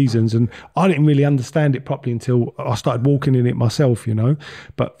good reasons, and I didn't really understand it properly until I started walking in it myself, you know.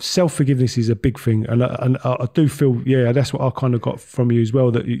 But self-forgiveness is a big thing, and I do feel, that's what I kind of got from you as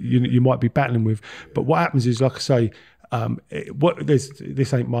well, that you might be battling with. But what happens is, like I say,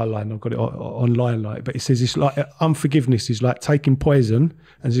 this ain't my line, I've got it online, like, but it says it's like unforgiveness is like taking poison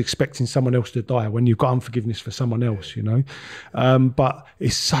and expecting someone else to die when you've got unforgiveness for someone else, you know. But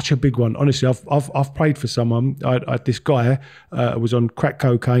it's such a big one. Honestly, I've prayed for someone. I had this guy was on crack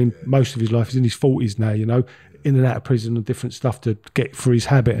cocaine most of his life. He's in his 40s now, you know, in and out of prison and different stuff to get through his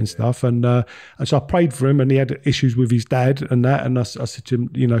habit and stuff. And so I prayed for him, and he had issues with his dad and that. And I said to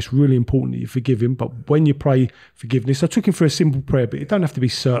him, you know, it's really important that you forgive him. But when you pray forgiveness, I took him for a simple prayer, but it don't have to be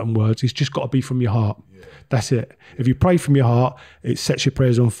certain words. It's just got to be from your heart. That's it. If you pray from your heart, it sets your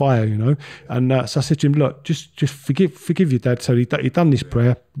prayers on fire, you know. And so I said to him, look, just forgive your dad. So he done this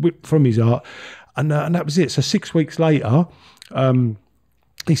prayer from his heart, and that was it. So 6 weeks later,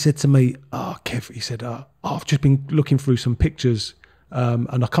 he said to me, "Oh, Kev," he said, "I've just been looking through some pictures,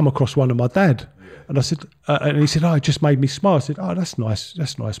 and I come across one of my dad." And I said, and he said, "Oh, it just made me smile." I said, "Oh, that's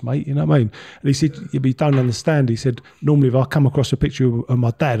nice, mate." You know what I mean? And he said, "Yeah, but you don't understand." He said, "Normally, if I come across a picture of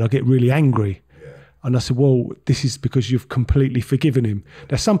my dad, I get really angry." And I said, "Well, this is because you've completely forgiven him."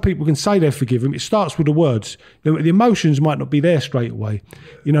 Now, some people can say they've forgiven him. It starts with the words. The emotions might not be there straight away,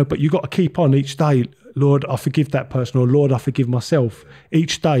 but you've got to keep on each day. Lord, I forgive that person, or Lord, I forgive myself.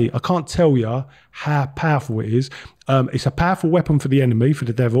 Each day, I can't tell you how powerful it is. It's a powerful weapon for the enemy, for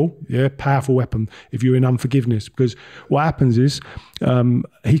the devil. Yeah, powerful weapon if you're in unforgiveness. Because what happens is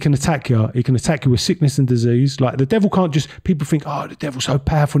he can attack you. He can attack you with sickness and disease. Like the devil can't just, people think, oh, the devil's so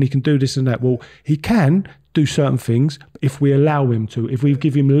powerful and he can do this and that. Well, he can do certain things if we allow him to, if we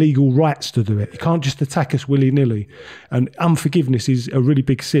give him legal rights to do it. He can't just attack us willy-nilly. And unforgiveness is a really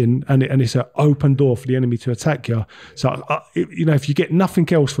big sin, and it's an open door for the enemy to attack you. So, if you get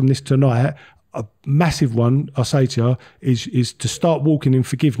nothing else from this tonight, a massive one, I say to you, is to start walking in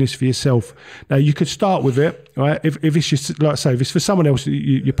forgiveness for yourself. Now, you could start with it, right? If it's just, like I say, if it's for someone else,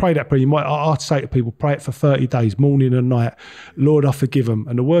 you pray that prayer, I'd say to people, pray it for 30 days, morning and night. Lord, I forgive them.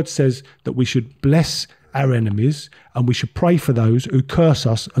 And the word says that we should bless our enemies, and we should pray for those who curse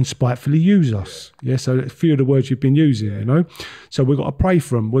us and spitefully use us. Yeah, so a few of the words you've been using, So we've got to pray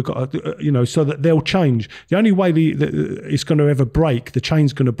for them. We've got to, so that they'll change. The only way it's going to ever break, the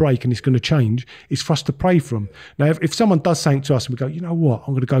chain's going to break and it's going to change, is for us to pray for them. Now, if someone does something to us and we go, you know what,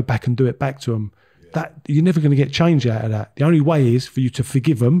 I'm going to go back and do it back to them, that you're never going to get change out of that. The only way is for you to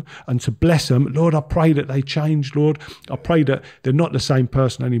forgive them and to bless them. Lord, I pray that they change. Lord, I pray that they're not the same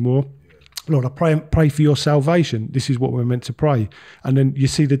person anymore. Lord, I pray for your salvation. This is what we're meant to pray. And then you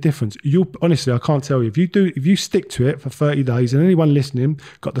see the difference. Honestly, I can't tell you. If you stick to it for 30 days, and anyone listening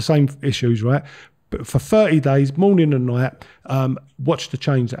got the same issues, right? But for 30 days, morning and night, watch the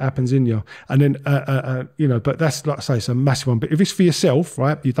change that happens in you. And then, but that's, like I say, it's a massive one. But if it's for yourself,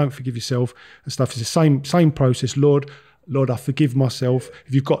 right, you don't forgive yourself and stuff, it's the same process. Lord, I forgive myself.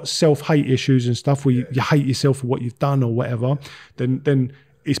 If you've got self-hate issues and stuff where you hate yourself for what you've done or whatever, then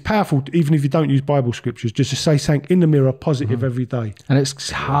it's powerful, even if you don't use Bible scriptures, just to say something in the mirror positive every day. And it's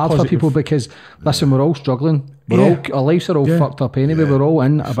hard for people because, listen, we're all struggling. Our lives are all fucked up anyway. We're all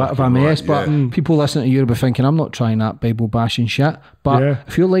in a bit of a mess. But people listening to you will be thinking, I'm not trying that Bible bashing shit. But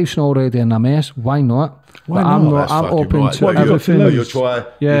if your life's already in a mess, why not? I'm open to everything. You try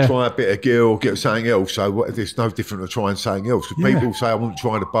a bit of gear or get something else. So it's no different to trying something else. Because people say, I won't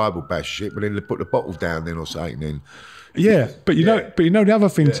try the Bible bash shit, but then they put the bottle down then or something then. Yeah, but you know the other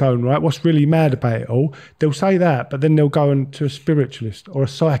thing, Tone, right? What's really mad about it all? They'll say that, but then they'll go into a spiritualist or a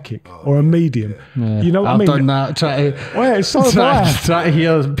psychic or a medium. Yeah. You know what I mean? I've done that. Try to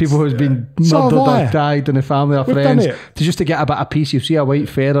hear people who's been murdered or died in the family or friends. Just to get a bit of peace. You'll see a white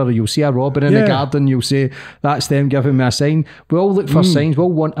feather, or you'll see a robin in the garden. You'll say that's them giving me a sign. We all look for signs. We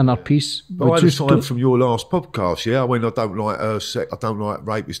all want inner peace. I just learned from your last podcast. Yeah, I mean, I don't like I don't like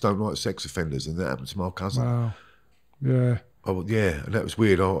rapists, don't like sex offenders, and that happened to my cousin. Wow. Yeah. Oh, yeah, and that was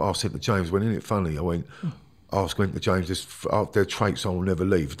weird. I said to James, isn't it funny? I went to James, they're traits I will never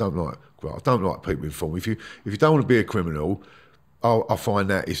leave. I don't like people in form. If you don't want to be a criminal, I find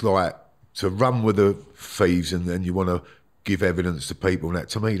that it's like to run with the thieves and then you want to give evidence to people. And that,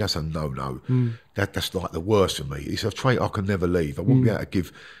 to me, that's a no-no. That's like the worst for me. It's a trait I can never leave. I won't be able to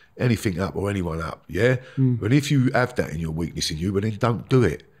give anything up or anyone up, yeah? But if you have that in your weakness in you, but then don't do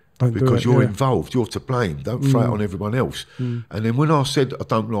it. Because you're involved, you're to blame. Don't throw it on everyone else. And then when I said I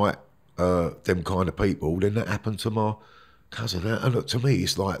don't like them kind of people, then that happened to my cousin. And look, to me,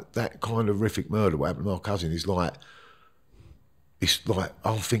 it's like that kind of horrific murder. What happened to my cousin is like, it's like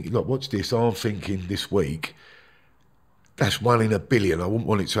I'm thinking. Look, watch this. I'm thinking this week. That's 1 in a billion. I wouldn't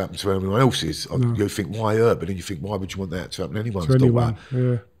want it to happen to anyone else's. No. You think why her, but then you think why would you want that to happen to anyone's daughter?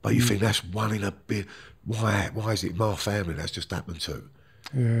 Yeah. But you think that's 1 in a billion. Why is it my family that's just happened to?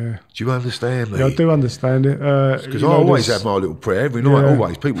 Yeah. Do you understand me? Yeah, I do understand it. Because I always have my little prayer every night.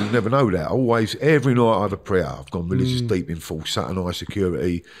 Always, people never know that. Every night I have a prayer. I've gone religious deep in full Saturday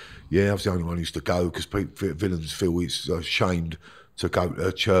security. Yeah, I was the only one who used to go because villains feel it's ashamed to go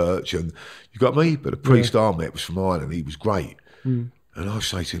to church. And you got me. But the priest I met was from Ireland. He was great. And I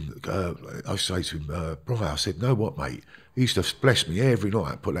say to him, Brian, I said, know what, mate? He used to bless me every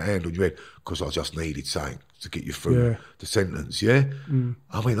night, put a hand on your head because I just needed something to get you through the sentence, I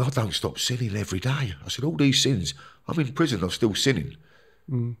mean, I don't stop sinning every day. I said, all these sins, I'm in prison, I'm still sinning.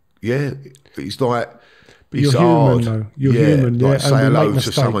 Yeah, it's like, but it's hard. Human, though. You're human, like say hello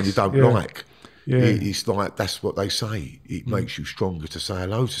to someone you don't like. Yeah. It's like, that's what they say. It makes you stronger to say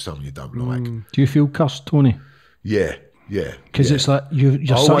hello to someone you don't like. Do you feel cussed, Tony? Yeah, Yeah. Because it's like you're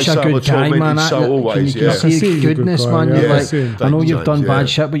always such a say I'm good a guy, man. tormented soul, always, You can see you're a good goodness, guy, man. yeah. You're Yeah. like, I know you've done James, bad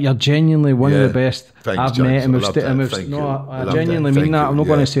shit, but you're genuinely one of the best Thanks, I've James. met. And I we've love st- and that. we've Thank no, you. I love genuinely that. mean Thank that. you. I'm not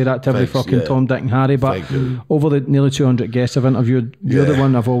going to say that to every Thanks, fucking Tom, Dick, and Harry, but Thank you. over the nearly 200 guests I've interviewed, you're the Yeah.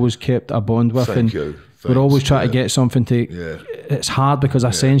 one I've always kept a bond with, Thank and you. we're always Thanks, trying to get something to. Yeah. It's hard because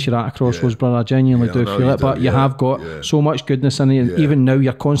I sense you're at a crossroads, brother. I genuinely Yeah, do I know feel you it, but do, you yeah, have got yeah. so much goodness in you, and Yeah. even now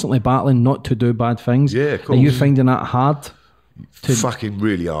you're constantly battling not to do bad things. Yeah, of Are you course. finding that hard? Fucking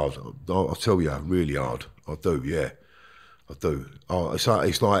really hard. I'll tell you, really hard. I do, yeah. I do.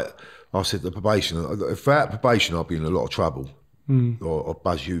 It's like I said to probation. Without probation, I'd be in a lot of trouble. Or I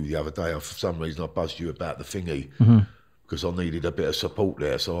buzzed you the other day. For some reason, I buzzed you about the thingy because I needed a bit of support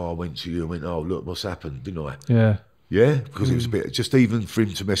there. So I went to you and went, "Oh, look, what's happened?" Didn't I? Yeah. Yeah, because it was a bit. Just even for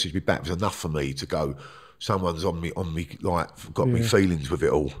him to message me back was enough for me to go. Someone's on me, like got me feelings with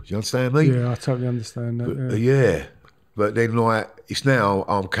it all. Do you understand me? Yeah, I totally understand that. But, yeah. But then, like, it's now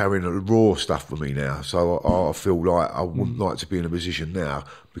I'm carrying a raw stuff with me now, so I feel like I wouldn't like to be in a position now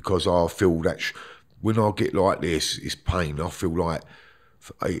because I feel that when I get like this, it's pain. I feel like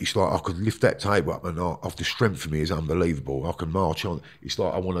it's like I could lift that table up, and the strength for me is unbelievable. I can march on. It's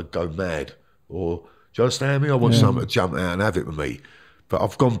like I want to go mad, or do you understand me? I want someone to jump out and have it with me, but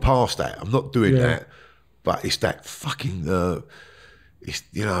I've gone past that. I'm not doing that, but it's that fucking. It's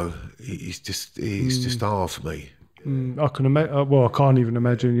it's just hard for me. I can imagine. Well, I can't even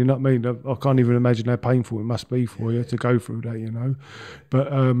imagine. You know what I mean? I can't even imagine how painful it must be for you to go through that. You know, but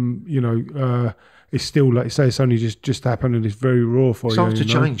it's still, like you say, it's only just happened and it's very raw for you. It's hard to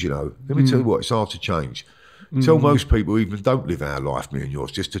you know? change, you know. Let me tell you what, it's hard to change. Tell most people who even don't live our life, me and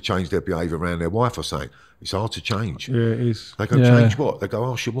yours, just to change their behaviour around their wife or something. It's hard to change. Yeah, it is. They go, change what? They go,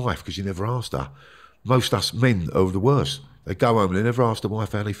 ask your wife because you never asked her. Most us men are the worst. They go home and they never ask the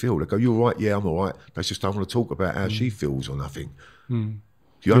wife how they feel. They go, you all right? Yeah, I'm all right. They just don't want to talk about how she feels or nothing.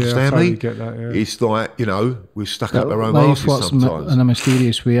 Do you understand I totally me? get that, yeah. It's like, we're stuck up our own Life asses works sometimes. in a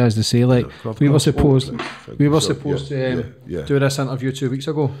mysterious way, as they say. Like we were supposed to do this interview 2 weeks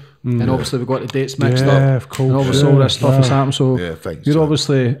ago, and obviously we got the dates mixed up. Yeah, of course. And obviously all this stuff has happened. So thanks, you're sir.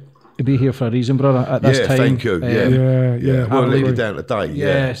 obviously to be here for a reason, brother. At this time, thank you. Yeah. We'll leave it down today.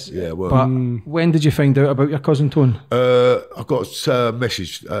 Yes. Yeah, well. But when did you find out about your cousin Tone? I got a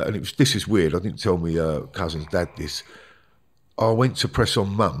message, and this is weird. I didn't tell my cousin's dad this. I went to press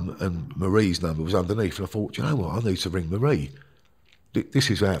on Mum, and Marie's number was underneath, and I thought, you know what, I need to ring Marie.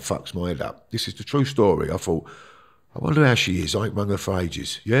 This is how it fucks my head up. This is the true story. I thought, I wonder how she is. I ain't rung her for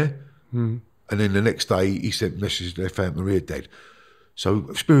ages, yeah? And then the next day, he sent a message, they found Maria dead.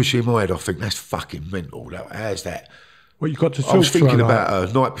 So spiritually in my head, I think, that's fucking mental. How's that? Well, you got to talk I was thinking to her, about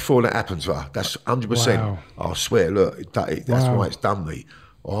her night before that happened to her. That's 100%. Wow. I swear, look, that's why it's done me.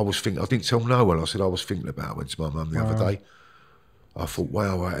 I was thinking, I didn't tell no one. I said I was thinking about her. I went to my mum the other day. I thought,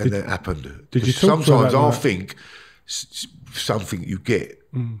 wow, and that happened. Did you talk to her sometimes about I that? think something you get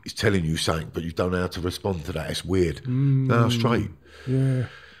is telling you something, but you don't know how to respond to that. It's weird. No, straight. Yeah.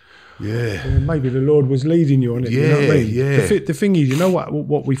 Yeah. Maybe the Lord was leading you on it. You know what I mean? Yeah. The thing is, you know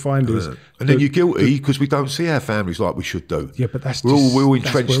what we find is, and then you're guilty because we don't see our families like we should do. Yeah, but that's we're all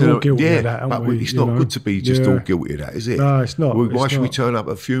entrenched in it. guilty Yeah, of that, aren't but we? it's You not know? good to be just all guilty of that, is it? No, it's not. Why It's should we not. turn up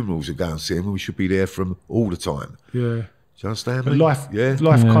at funerals and go and see them? We should be there for them all the time. Yeah. Do you understand But me?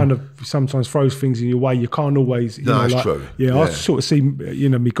 life kind of sometimes throws things in your way. You can't always. No, it's true. Yeah, I Yeah. sort of see, my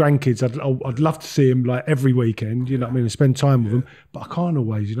grandkids. I'd love to see them like every weekend. You know what I mean, and spend time with them. But I can't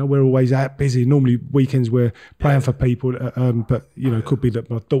always. We're always out busy. Normally weekends we're praying for people. But it could be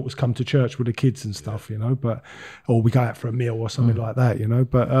that my daughters come to church with the kids and stuff. But or we go out for a meal or something like that.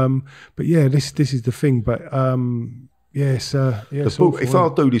 But yeah, this is the thing. But yes, the book. If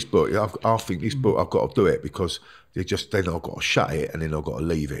I do this book, I think this book I've got to do it because then I've got to shut it and then I've got to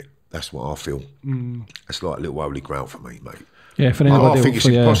leave it. That's what I feel. It's like a little holy grail for me, mate. Yeah, for anybody. I think it's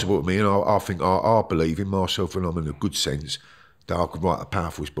impossible to me, and I think I believe in myself, and I'm in a good sense that I could write the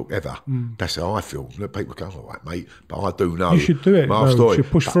powerfulest book ever. That's how I feel. People go, all right, mate, but I do know. You should do it. You should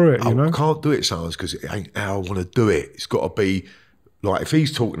push through it. I can't do it sometimes because it ain't how I want to do it. It's got to be. Like, if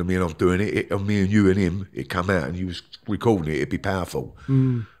he's talking to me and I'm doing it, and me and you and him, it come out and you was recording it, it'd be powerful.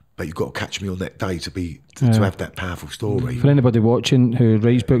 But you've got to catch me on that day to have that powerful story. For anybody watching who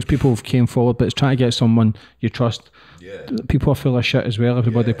writes books, people have came forward, but it's trying to get someone you trust. Yeah. People are full of shit as well.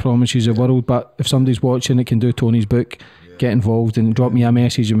 Everybody promises the world, but if somebody's watching that can do Tony's book, get involved and drop me a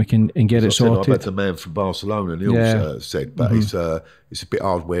message and we can get it sorted. I've had the man from Barcelona, Neil said, but it's a bit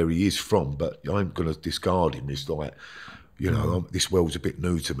hard where he is from, but I'm going to discard him. It's like, you know, this world's a bit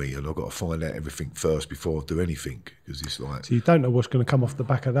new to me, and I've got to find out everything first before I do anything, because it's like... So you don't know what's going to come off the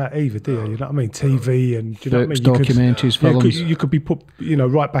back of that either, do you? You know what I mean? TV and... Do you know what I mean? Documentaries, films. You could be put, you know,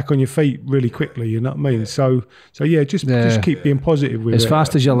 right back on your feet really quickly, you know what I mean? So yeah, just keep being positive with it. As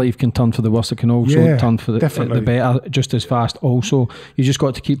fast as your life can turn for the worse, it can also turn for the better just as fast also. You just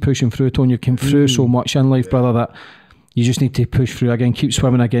got to keep pushing through, Tony. You came through so much in life, brother, that you just need to push through again, keep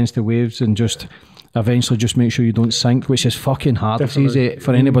swimming against the waves, and just... eventually just make sure you don't sink, which is fucking hard. Definitely. It's easy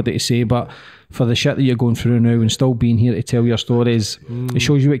for anybody to say, but for the shit that you're going through now and still being here to tell your stories, it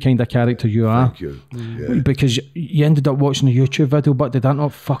shows you what kind of character you are. Thank you. Yeah. Because you ended up watching a YouTube video, but did that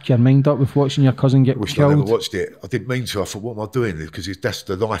not fuck your mind up with watching your cousin get killed? I never watched it. I didn't mean to. I thought, what am I doing? Because that's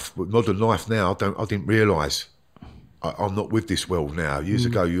the life, modern life now. I didn't realise I'm not with this world now. Years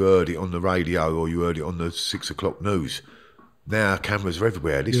ago, you heard it on the radio or you heard it on the 6 o'clock news. Now cameras are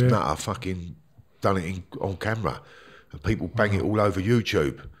everywhere. This nutter fucking done it on camera, and people bang it all over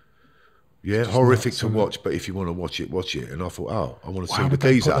YouTube. Yeah, horrific to watch, but if you want to watch it, watch it. And I thought, oh, I want to see the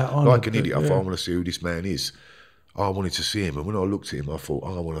geezer. Like an idiot, I thought, I want to see who this man is. I wanted to see him, and when I looked at him, I thought,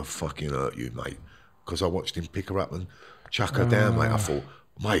 oh, I want to fucking hurt you, mate. Because I watched him pick her up and chuck her down, mate. I thought,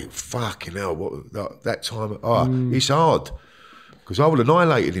 mate, fucking hell, what, that time, it's hard. Because I would have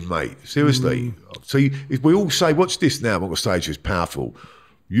annihilated him, mate, seriously. See, if we all say, watch this now, I'm going to say is powerful.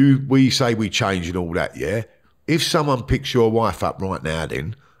 We say we change and all that, yeah? If someone picks your wife up right now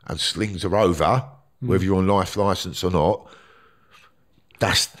then and slings her over, whether you're on life licence or not,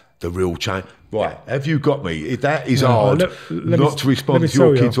 that's the real change. Right, have you got me? That is hard not to respond to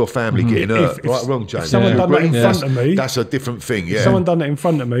your kids or family getting hurt. Right or wrong, James? If someone done that in front of me... That's a different thing, yeah. If someone done it in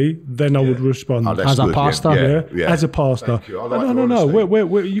front of me, then I would respond. Oh, as a pastor? Yeah. As a pastor.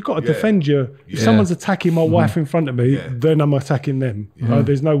 No. You've got to defend your... If Yeah. someone's attacking my wife in front of me, then I'm attacking them.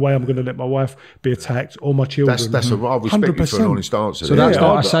 There's no way I'm going to let my wife be attacked or my children. That's I respect you for an honest answer. So that's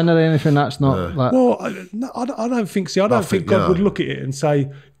not a sin or anything? That's not... Like, well, I don't think so. I don't think God would look at it and say...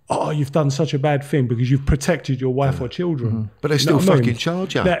 oh, you've done such a bad thing because you've protected your wife or children. But they still fucking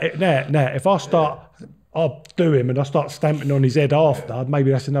charge you. Now, if I'll do him and I start stamping on his head after,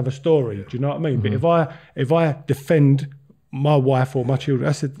 maybe that's another story. Do you know what I mean? But if I defend my wife or my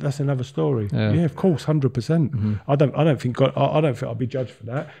children, that's another story. Yeah, of course, 100%. I don't think I'll be judged for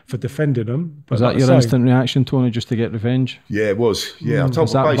that, for defending them. But was that your instant reaction, Tony, just to get revenge? Yeah, it was. Yeah, I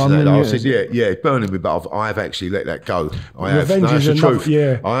told my base that. I said, yeah, burning me, but I've actually let that go. I have. Revenge is the enough, truth.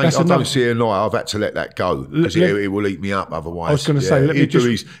 yeah. I don't see it lie. I've had to let that go because it will eat me up otherwise. I was going to say,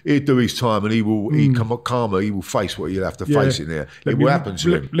 he'll do his time, and he come up calmer. He will face what he'll have to face in there. It will happen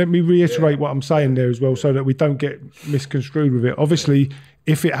to him. Let me reiterate what I'm saying there as well, so that we don't get misconstrued with it. Obviously,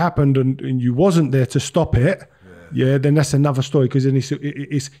 if it happened and you wasn't there to stop it, then that's another story, because then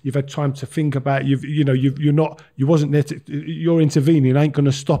it's you've had time to think about it. You wasn't there you're intervening, ain't going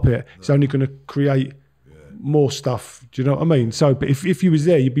to stop it. It's only going to create more stuff. Do you know what I mean? So, but if you was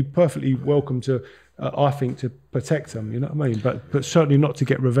there, you'd be perfectly welcome to. I think to protect them, you know what I mean, but certainly not to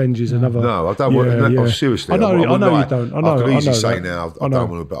get revenge is another. No, I don't want to. Oh, seriously, I know you don't. I can easily say now I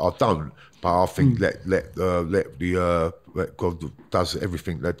don't want to, but I don't. But I think let God does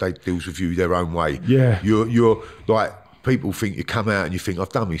everything, that they deals with you their own way. Yeah, you're like, people think you come out and you think, I've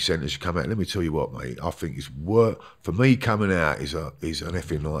done my sentence, you come out. Let me tell you what, mate. I think it's work for me. Coming out is an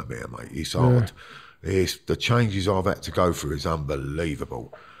effing nightmare, mate. It's hard. It's the changes I've had to go through is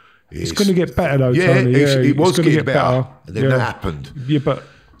unbelievable. It's going to get better though, yeah, Tony. It was getting better, and then that happened. Yeah, but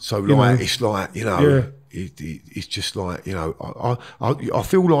so like it's like it's just like I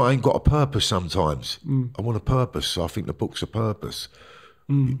feel like I ain't got a purpose sometimes. I want a purpose, so I think the book's a purpose.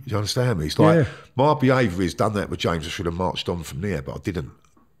 You understand me? It's like my behaviour has done that with James. I should have marched on from there, but I didn't.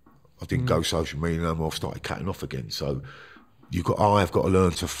 I didn't go social media no more. I started cutting off again. So I've got to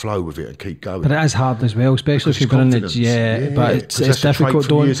learn to flow with it and keep going. But it is hard as well, especially if you've been in it. But it's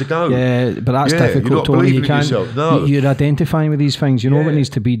difficult. Years ago. Yeah, but that's difficult. Tony, you can't. No. You're identifying with these things. You know what needs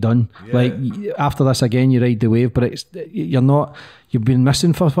to be done. Like after this again, you ride the wave, but you're not. You've been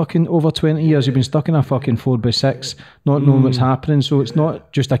missing for fucking over 20 years. You've been stuck in a fucking 4x6, not knowing what's happening. So it's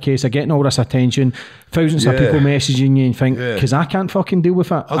not just a case of getting all this attention, thousands of people messaging you and think, because I can't fucking deal with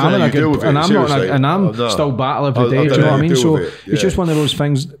it. I'm still battle every day. Do you know what I mean? So it's just one of those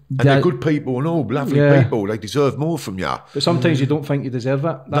things. And they're good people and all, lovely people. They deserve more from you. But sometimes you don't think you deserve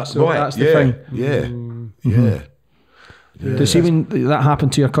it. That's the thing. To see when that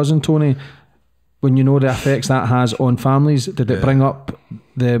happened to your cousin, Tony, when you know the effects that has on families, did it bring up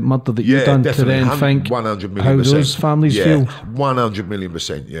the murder that you've done to then think 100 million how percent. those families feel? 100 million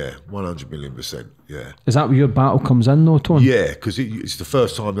percent, yeah. 100 million percent, yeah. Is that where your battle comes in though, Tony? Yeah, because it's the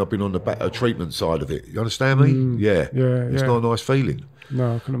first time I've been on the treatment side of it. You understand me? Yeah. It's not a nice feeling.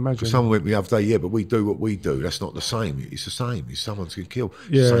 No, I can imagine. Someone went the other day, yeah, but we do what we do. That's not the same. It's the same. It's someone's getting killed.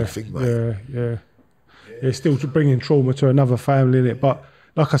 It's the same thing, mate. Yeah. It's still bringing trauma to another family, in it. But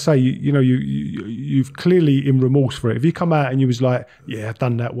like I say, you've clearly in remorse for it. If you come out and you was like, yeah, I've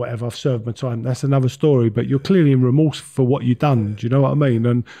done that, whatever, I've served my time, that's another story. But you're clearly in remorse for what you've done. Do you know what I mean?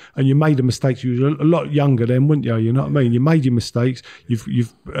 And you made the mistakes. You were a lot younger then, weren't you? You know what I mean? You made your mistakes.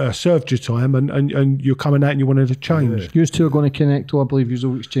 You've served your time, and you're coming out and you wanted to change. You two are going to connect. I believe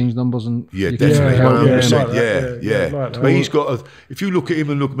you'll exchange numbers and definitely, 100%. Yeah. Like But he's got. If you look at him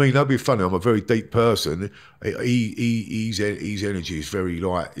and look at me, that'd be funny. I'm a very deep person. His energy is very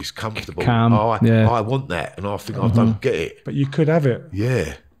like it's comfortable. Calm, I want that, and I think I don't get it. But you could have it.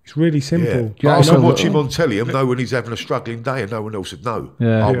 Yeah. It's really simple. Yeah. I watch him on telly and know when he's having a struggling day and no one else would know.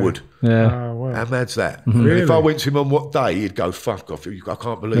 I would. Yeah. Oh, wow. How mad's that? Really? If I went to him on what day, he'd go, fuck off. I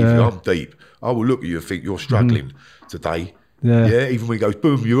can't believe you. I'm deep. I will look at you and think you're struggling today. Yeah. Even when he goes,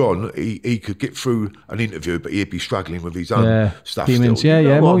 boom, you're on, he could get through an interview, but he'd be struggling with his own stuff. Demons. Still.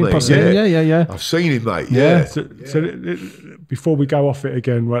 Yeah. I've seen him, mate. Yeah. So before we go off it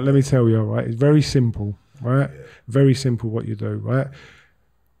again, right, let me tell you, right, it's very simple, right? Very simple what you do, right?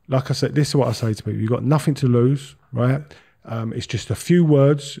 Like I said, this is what I say to people. You've got nothing to lose, right? It's just a few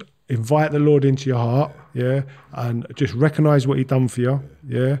words. Invite the Lord into your heart, and just recognise what He's done for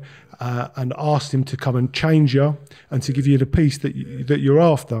you, and ask Him to come and change you and to give you the peace that you're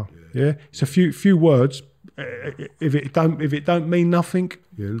after, It's a few words. If it don't mean nothing,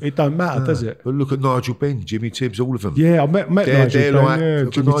 it don't matter, does it? But look at Nigel Benn, Jimmy Tibbs, all of them. Yeah, I met Nigel Benn.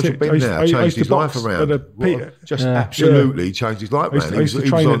 Look at Nigel Benn now, changed his life around. Absolutely changed his life around. I used to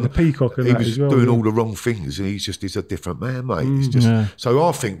train at the Peacock and he that was as well. doing all the wrong things, and he's a different man, mate. It's just so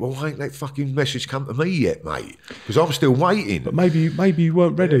I think, well, ain't that fucking message come to me yet, mate? Because I'm still waiting. But maybe you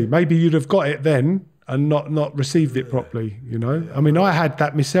weren't ready. Maybe you'd have got it then and not received it properly, you know. I mean, I had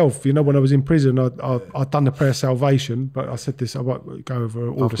that myself, you know, when I was in prison. I'd done the prayer of salvation, but I said this, I won't go over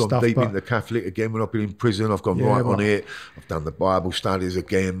all the stuff. I've gone deep into the Catholic again when I've been in prison. I've gone right on it. I've done the Bible studies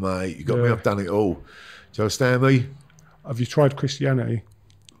again, mate. You got me, I've done it all. Do you understand me? Have you tried Christianity?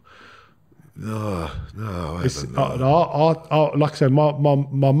 No, I haven't. Like I said, my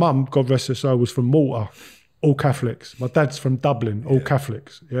mum, God rest her soul, was from Malta. All Catholics. My dad's from Dublin, all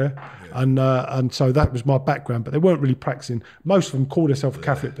Catholics, and so that was my background. But they weren't really practicing. Most of them call themselves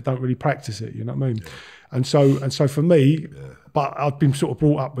Catholic, but don't really practice it. You know what I mean? And so for me, but I've been sort of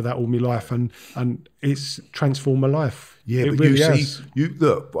brought up with that all my life, and it's transformed my life. Yeah, it but really you has. see,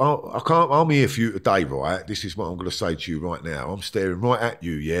 look. I'm here for you today, right? This is what I'm going to say to you right now. I'm staring right at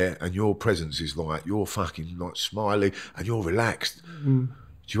you, and your presence is like you're fucking like smiling and you're relaxed.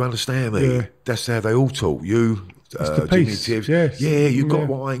 Do you understand me? Yeah. That's how they all talk. You, Jimmy Tibbs. Yes. Yeah, you got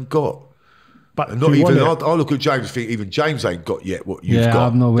what I ain't got. But And not even. I look at James and think even James ain't got yet what you've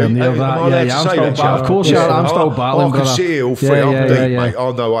got. I'm nowhere near that. I'm still battling. Of course, I'm still battling. I can see it all free. I'm deep, mate.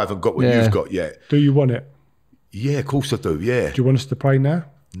 I know I haven't got what you've got yet. Do you want it? Yeah, of course I do. Yeah. Do you want us to pray now?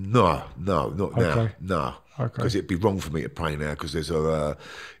 No, not now. No. Okay. Because it'd be wrong for me to pray now because there's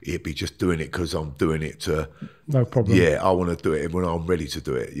it'd be just doing it because I'm doing it to... No problem. Yeah, I want to do it when I'm ready to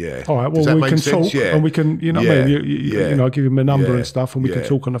do it, yeah. All right, well, we can talk and we can, you know what I mean? You know, give him a number and stuff and we can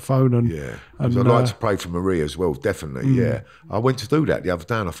talk on the phone. And I'd like to pray for Marie as well, definitely, yeah. I went to do that the other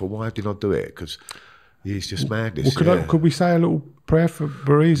day and I thought, why did I do it? Because it's just madness. Well, could we say a little prayer for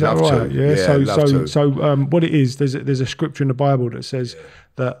Marie? Is that all right? Yeah, so what it is, there's a scripture in the Bible that says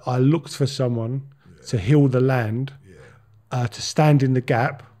that I looked for someone to heal the land, to stand in the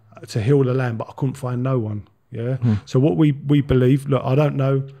gap, to heal the land, but I couldn't find no one. So what we believe, look, I don't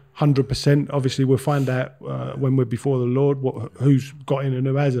know 100%. Obviously, we'll find out when we're before the Lord who's got in and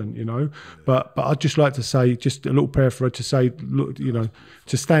who hasn't, you know. But I'd just like to say just a little prayer for her to say, look, you know,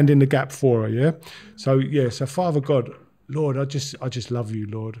 to stand in the gap for her. So Father God, Lord, I just love you,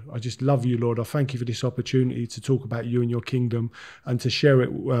 Lord. I just love you, Lord. I thank you for this opportunity to talk about you and your kingdom and to share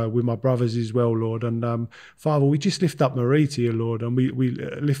it with my brothers as well, Lord. And Father, we just lift up Marie to you, Lord, and we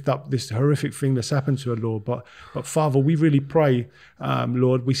lift up this horrific thing that's happened to her, Lord. But Father, we really pray,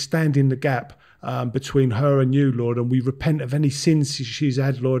 Lord, we stand in the gap between her and you, Lord, and we repent of any sins she's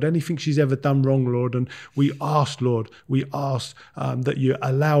had, Lord, anything she's ever done wrong, Lord, and we ask, Lord, that you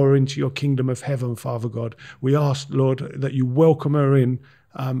allow her into your kingdom of heaven, Father God. We ask, Lord, that you welcome her in,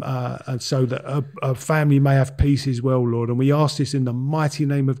 and so that a family may have peace as well, Lord. And we ask this in the mighty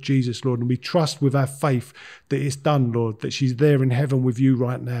name of Jesus, Lord. And we trust with our faith that it's done, Lord, that she's there in heaven with you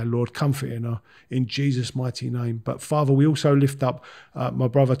right now, Lord, comforting her in Jesus' mighty name. But Father, we also lift up my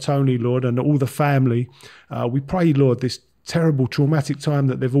brother Tony, Lord, and all the family. We pray, Lord, this terrible traumatic time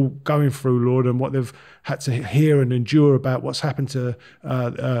that they've all going through, Lord, and what they've had to hear and endure about what's happened to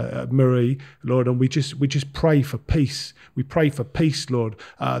Marie, Lord. And we just pray for peace. We pray for peace, Lord,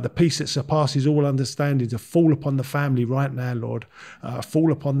 the peace that surpasses all understanding to fall upon the family right now, Lord.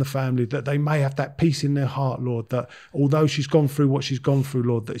 Fall upon the family, that they may have that peace in their heart, Lord, that although she's gone through what she's gone through,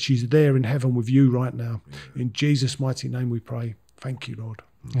 Lord, that she's there in heaven with you right now. In Jesus' mighty name we pray. Thank you, Lord.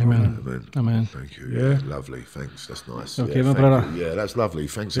 Amen. Amen. Thank you. Yeah. Lovely. Thanks. That's nice. Okay, my brother. You. Yeah, that's lovely.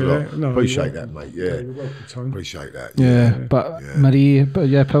 Thanks a lot. No, appreciate that, mate. Yeah. You're welcome, Tony. Appreciate that. But Marie,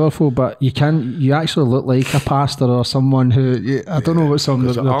 powerful. But you actually look like a pastor or someone who I don't know what some of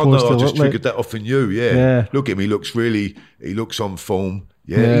the supposed to I just look triggered that off in you. Yeah. Look at him. He looks on form.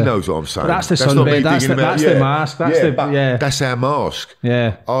 Yeah, he knows what I'm saying. But that's the sunbed. That's the mask. That's our mask.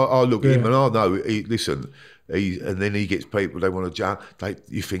 Yeah. I look at him and I know. Listen. And then he gets people, they want to jump.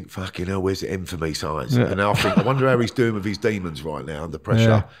 You think, fucking hell, where's the M for me signs? Yeah. And I think, I wonder how he's doing with his demons right now under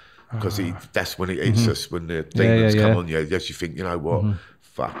pressure. Because that's when it hits us, when the demons come on you. Yes, you think, you know what?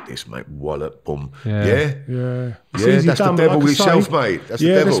 Fuck this, mate. Wallop, boom. Yeah. That's the devil himself, mate. That's the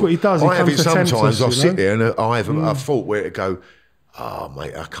devil. That's what he does. I have it sometimes. I sit there and I have a thought where to go, oh,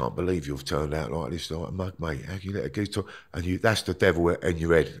 mate, I can't believe you've turned out like this, like a mug, mate. How can you let a geese talk? And that's the devil in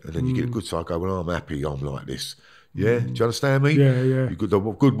your head. And then you get a good side, go, well, I'm happy I'm like this. Yeah? Do you understand me? Yeah. The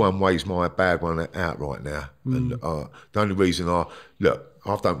good one weighs my bad one out right now. And the only reason I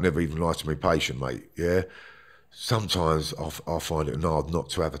don't never even lie to my patient, mate. Yeah? Sometimes I find it hard not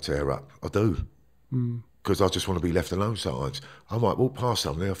to have a tear up. I do. Because I just want to be left alone sometimes. I might walk past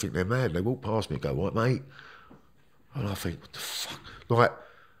somebody, I think they're mad. They walk past me and go, what, mate? And I think, what the fuck? Like,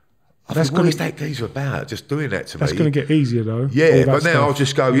 what is that geezer about? Just doing that to me. That's going to get easier, though. Yeah, but now I'll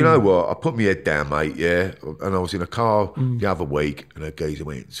just go, you know what? I put my head down, mate, yeah? And I was in a car the other week, and a geezer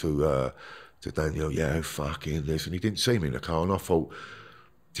went to Daniel, fucking this, and he didn't see me in the car, and I thought,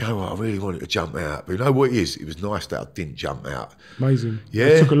 do you know what? I really wanted to jump out. But you know what it is? It was nice that I didn't jump out. Amazing. Yeah.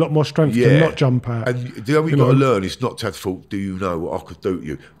 It took a lot more strength to not jump out. And the only thing you've got to learn is not to have thought, do you know what I could do to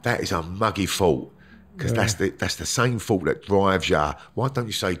you? That is a muggy thought. Because that's the same thought that drives you. Why don't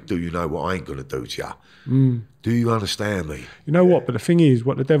you say, do you know what I ain't going to do to you? Do you understand me? You know what? But the thing is,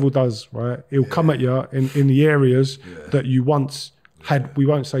 what the devil does, right? He'll come at you in the areas that you once had. We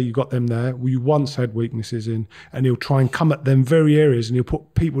won't say you got them there. You once had weaknesses in, and he'll try and come at them very areas, and he'll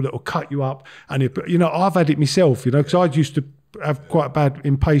put people that will cut you up. And I've had it myself, because I used to have quite bad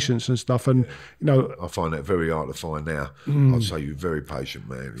impatience and stuff, and I find that very hard to find now. I'd say you're very patient,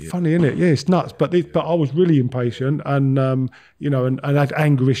 man. Funny, isn't it? Yeah, it's nuts. But I was really impatient, and and had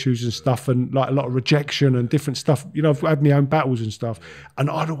anger issues and stuff, and like a lot of rejection and different stuff. I've had my own battles and stuff, and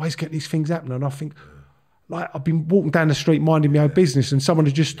I'd always get these things happening, and I think, like, I've been walking down the street minding my own business, and someone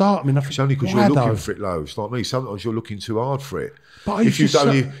would just start me. And I think, it's only because you're looking for it, though. It's like me. Sometimes you're looking too hard for it. But if you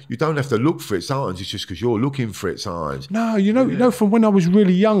don't have to look for it. Sometimes it's just because you're looking for it. Sometimes. No, from when I was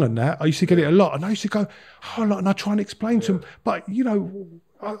really young and that, I used to get it a lot, and I used to go, and I try and explain to them, but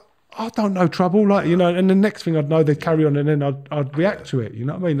I don't know trouble, and the next thing I'd know, they'd carry on, and then I'd react to it. You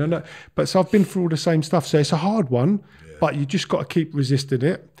know what I mean? But so I've been through all the same stuff. So it's a hard one, but you just got to keep resisting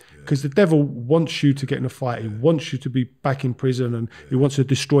it. Because the devil wants you to get in a fight. He wants you to be back in prison, and he wants to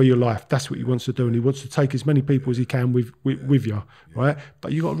destroy your life. That's what he wants to do, and he wants to take as many people as he can with you, right?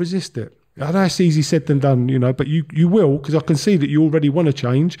 But you got to resist it. I know it's easy said than done, but you will, because I can see that you already want to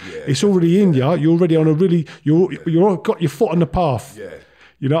change. It's already in you. You're already on you're got your foot on the path.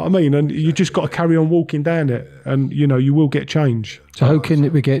 You know what I mean? And you just got to carry on walking down it, and you will get change. So how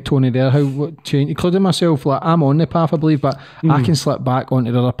can we get Tony there? What change? Including myself, like, I'm on the path, I believe, but I can slip back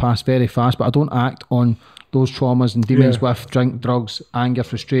onto the other path very fast. But I don't act on those traumas and demons with drink, drugs, anger,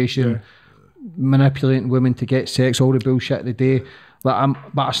 frustration, manipulating women to get sex, all the bullshit of the day. But I'm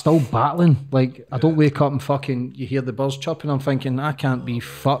still battling. Like, I don't wake up and fucking, you hear the birds chirping, I'm thinking, I can't be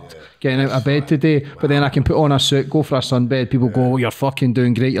fucked getting out of bed today. But then I can put on a suit, go for a sunbed, people go, oh, you're fucking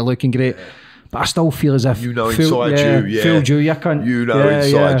doing great, you're looking great. But I still feel as if... inside you, fooled you, you can't...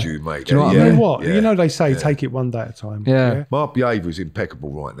 inside you, mate. Do you know what I mean? You know what? They say, take it one day at a time. Yeah. My behaviour is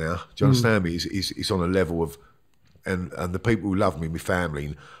impeccable right now. Do you understand me? It's on a level of... And the people who love me, my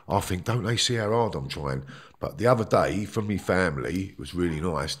family, I think, don't they see how hard I'm trying? But the other day, from my family, it was really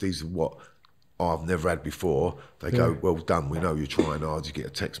nice. These are what I've never had before. They go, well done, we know you're trying hard. You get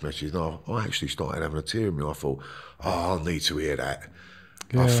a text message. And I actually started having a tear in me. I thought, I need to hear that.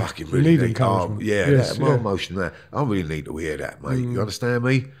 I fucking really need encouragement. My emotion there. I really need to hear that, mate. You understand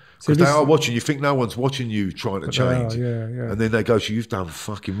me? Because they are watching. You think no one's watching you trying to change, and then they go, "So you've done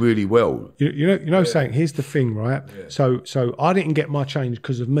fucking really well." You know, saying here's the thing, right? Yeah. So I didn't get my change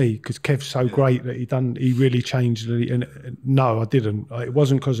because of me, because Kev's so great that he really changed. And no, I didn't. It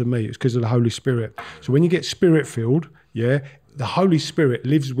wasn't because of me. It's because of the Holy Spirit. So when you get Spirit filled, the Holy Spirit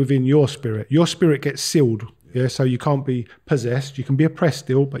lives within your spirit. Your spirit gets sealed. Yeah, so you can't be possessed. You can be oppressed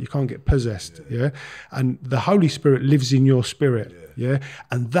still, but you can't get possessed. Yeah, and the Holy Spirit lives in your spirit. Yeah,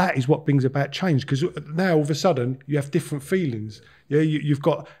 and that is what brings about change. Because now all of a sudden you have different feelings. Yeah, you've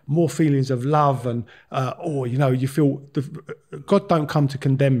got more feelings of love, and you feel God don't come to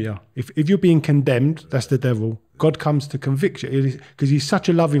condemn you. If you're being condemned, that's the devil. God comes to convict you because He's such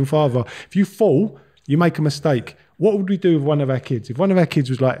a loving Father. If you fall, you make a mistake. What would we do with one of our kids? If one of our kids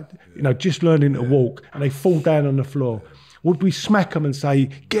was like, just learning to walk and they fall down on the floor, would we smack them and say,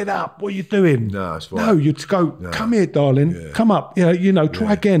 "Get up, what are you doing?" No, that's right. No, you'd go, "Come here, darling, come up,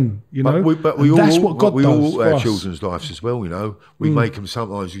 try again, But that's what God does. All our children's lives as well, We make them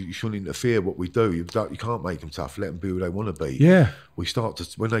sometimes, you shouldn't interfere what we do. You can't make them tough, let them be who they want to be. Yeah. We start to,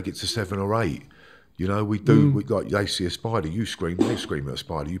 when they get to 7 or 8, we do, like they see a spider, you scream, they scream at a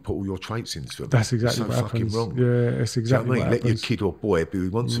spider, you put all your traits into them. That's exactly what happens. Fucking wrong. Yeah, it's exactly what happens. Let your kid or boy be who he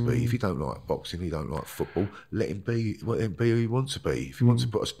wants to be. If he don't like boxing, he don't like football, let him be who he wants to be. If he wants to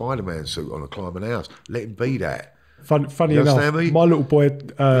put a Spider-Man suit on and climb an house, let him be that. Funny enough, my little boy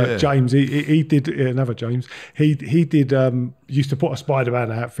James, he did another James. He did used to put a Spider-Man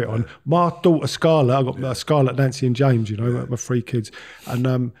outfit on. My daughter Scarlett, I got Scarlett, Nancy, and James. My 3 kids,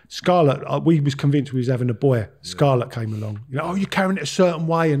 and Scarlett, we was convinced we was having a boy. Scarlett came along. You're carrying it a certain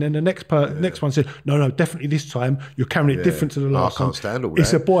way, and then the next one said, "No, definitely this time you're carrying it different to the last I time." can't stand all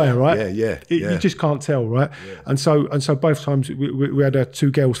It's that. a boy, right? You just can't tell, right? Yeah. And so both times we had 2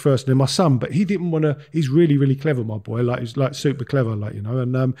 girls first, and then my son, but he didn't want to. He's really, really clever, my boy. He's super clever, and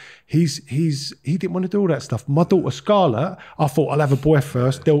he didn't want to do all that stuff. My daughter Scarlett, I thought I'll have a boy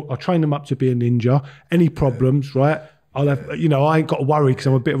first. I'll train them up to be a ninja. Any problems, right? I'll have, I ain't got to worry because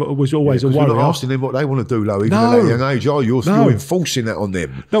I'm was always a worrier. You're not asking them what they want to do, though, even at that young age. You're enforcing that on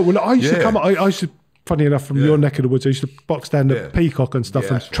them. No, well, I used to come. I used to. Funny enough, from your neck of the woods, I used to box down the Peacock and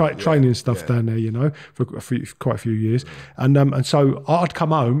stuff, and training stuff down there, for quite a few years. And so I'd come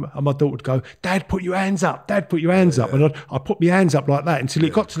home and my daughter would go, "Dad, put your hands up. Dad, put your hands up." And I'd put my hands up like that until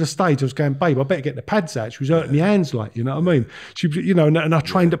it got to the stage I was going, "Babe, I better get the pads out." She was hurting my hands, you know what I mean? She, and I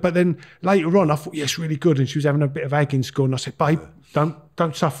trained it. But then later on, I thought, "Yes, really good." And she was having a bit of ag in school, and I said, "Babe,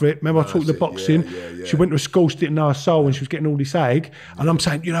 don't suffer it." Remember, I taught the boxing. She went to a school, she didn't know her soul, and she was getting all this ag. And I'm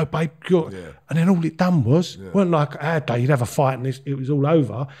saying, babe, and then all it done was, weren't like our day, you'd have a fight and it was all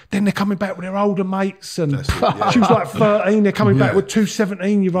over. Then they're coming back with their older mates, and she was like 13, they're coming back with 2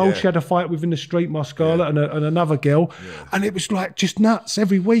 17-year-olds. She had a fight within the street, my Scarlett, and another girl. And it was like just nuts.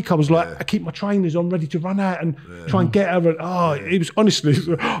 Every week I was like, I keep my trainers on ready to run out and try and get her. And it was honestly,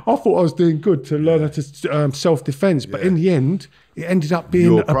 I thought I was doing good to learn her to self-defense. But in the end, it ended up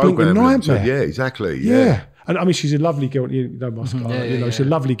being a blinking nightmare. Yeah, exactly. Yeah. And I mean, she's a lovely girl. My Scarlett, she's a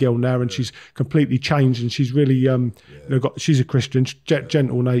lovely girl now, and she's completely changed. And she's really, she's a Christian,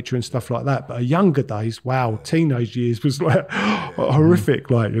 gentle nature and stuff like that. But her younger days, teenage years was like horrific,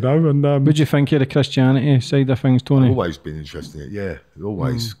 And what do you think of the Christianity side of things, Tony? I've always been interested in it,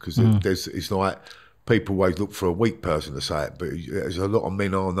 always, because it's like. People always look for a weak person to say it, but there's a lot of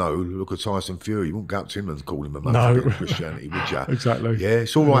men I know. Look at Tyson Fury. You wouldn't go up to him and call him a mother of Christianity, would you? Exactly. Yeah,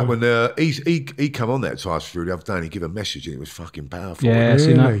 it's all right when he come on that Tyson Fury the other day and he gave a message and it was fucking powerful. Yeah,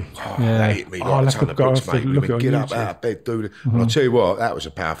 really? That hit me like a ton of bricks, mate. Get up out of bed, dude. I'll tell you what, that was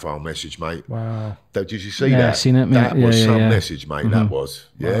a powerful message, mate. Wow. Did you see that? I've seen it, mate. That was some message, mate. That was.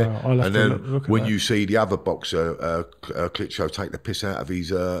 Yeah. Wow. And then when you see the other boxer, Klitschko, take the piss out of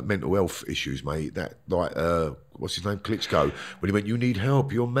his mental health issues, mate, that what's his name, Klitschko, when he went, "You need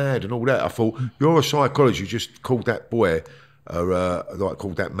help, you're mad," and all that. I thought, you're a psychologist, you just called that boy,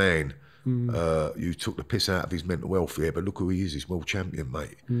 called that man, you took the piss out of his mental health here, but look who he is, he's world champion,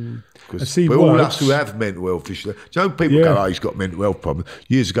 mate. Because all us who have mental health issues, people go, "Oh, he's got mental health problems."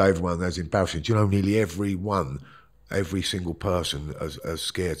 Years ago, everyone was embarrassing. Do you know, nearly every single person is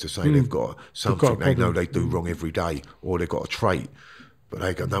scared to say they've got something they know they do wrong every day, or they've got a trait, but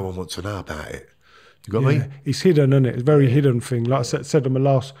they go, no one wants to know about it. You got me? It's hidden, isn't it? It's a very hidden thing. Like I said on my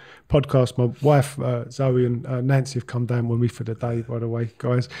last podcast, my wife, Zoe and Nancy have come down with me for the day, by the way,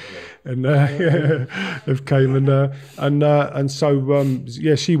 guys. And they've came and so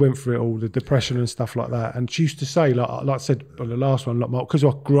she went through it all, the depression and stuff like that. And she used to say, like I said on the last one, like because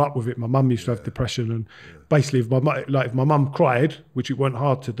I grew up with it, my mum used to have depression, and basically if my mum cried, which it wasn't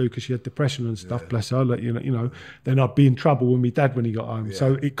hard to do because she had depression and stuff, bless her, like, you know, then I'd be in trouble with my dad when he got home.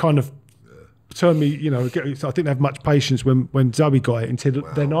 So it kind of turned me, you know, I didn't have much patience when Zoe got it until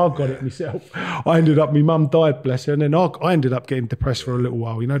then I got it myself. I ended up, my mum died, bless her, and then I ended up getting depressed for a little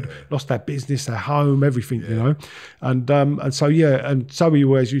while, you know, lost our business, our home, everything, you know. And so, and Zoe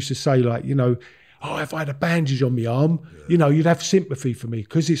always used to say, like, you know, oh, if I had a bandage on my arm, you know, you'd have sympathy for me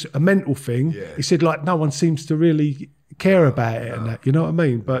because it's a mental thing. He said, like, no one seems to really care about it and that, you know what I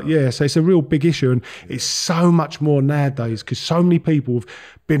mean? But so it's a real big issue, and it's so much more nowadays because so many people have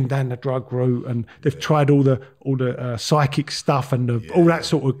been down the drug route and they've tried all the psychic stuff and all that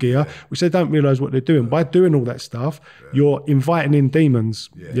sort of gear, which they don't realise what they're doing. By doing all that stuff, you're inviting in demons.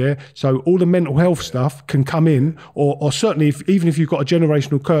 So all the mental health stuff can come in, or certainly even if you've got a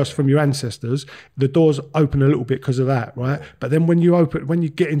generational curse from your ancestors, the doors open a little bit because of that, right? But then when you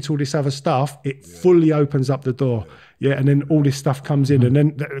get into all this other stuff, it fully opens up the door. And then all this stuff comes in, and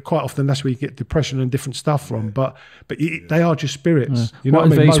then quite often that's where you get depression and different stuff from. But they are just spirits. You know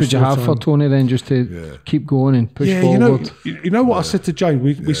what advice I mean? would you have for Tony then, just to keep going and push forward? You know what I said to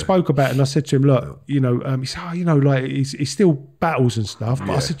James? We spoke about it, and I said to him, look, you know, he said, oh, you know, like he's still battles and stuff.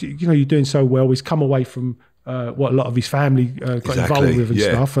 But I said, you know, you're doing so well. He's come away from what a lot of his family got involved with and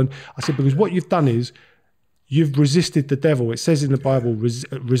stuff. And I said, because what you've done is, you've resisted the devil. It says in the Bible,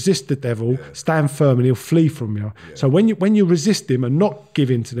 resist the devil, stand firm, and he'll flee from you. So when you resist him and not give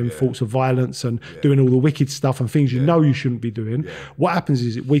in to them thoughts of violence and doing all the wicked stuff and things you know you shouldn't be doing, what happens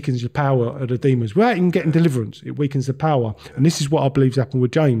is it weakens the power of the demons. Without even getting deliverance, it weakens the power. And this is what I believe's happened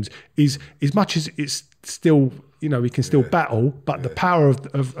with James, is as much as it's still, you know, he can still battle, but the power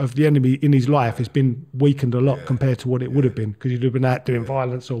of the enemy in his life has been weakened a lot compared to what it would have been, because he'd have been out doing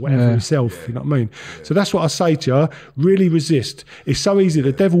violence or whatever himself, you know what I mean? So that's what I say to you, really resist. It's so easy.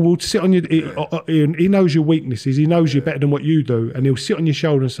 The devil will sit on you, he knows your weaknesses, he knows you better than what you do, and he'll sit on your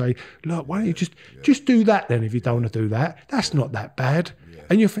shoulder and say, look, why don't you just do that then if you don't want to do that? That's not that bad.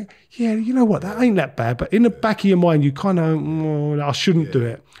 And you think, yeah, you know what, that ain't that bad. But in the back of your mind, you kind of, I shouldn't do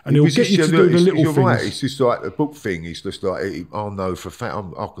it. And he'll get you to do the little things. Right. It's just like the book thing. It's just like, I know for a fact,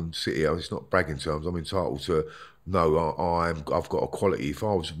 I can sit here, it's not bragging terms, I'm entitled to know I've got a quality. If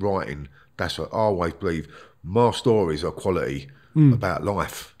I was writing, that's what I always believe. My stories are quality about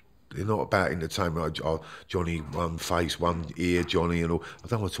life. They're not about entertainment. Johnny, one face, one ear, Johnny, and all. I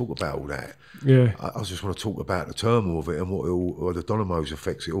don't want to talk about all that. I just want to talk about the turmoil of it and what the dominoes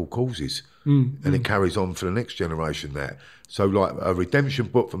effects it all causes, and it carries on for the next generation. That so like a redemption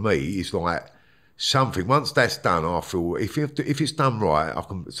book for me is like something. Once that's done, I feel if it's done right, I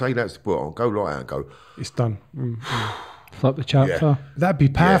can say that's the book. I'll go right out and go, it's done. Flip the chapter. That'd be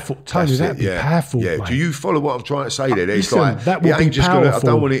powerful. Tony, that'd be powerful. Yeah. Mate. Do you follow what I'm trying to say there? It's Listen, like, that would be powerful.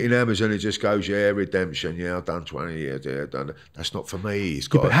 I don't want it in Amazon. It just goes, redemption. I've done 20 years. I've done. That's not for me. It's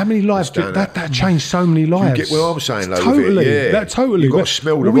got. But how many lives? That changed so many lives. You get what I'm saying, though? Totally. That totally. You've got to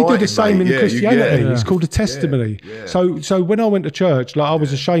smell the we writing, do the same mate. in Christianity. It's called a testimony. So when I went to church, like I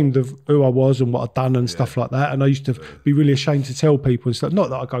was ashamed of who I was and what I'd done and stuff like that, and I used to be really ashamed to tell people and stuff. Not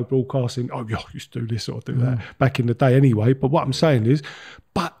that I go broadcasting. Oh, I used to do this or do that back in the day, anyway. But what I'm saying is,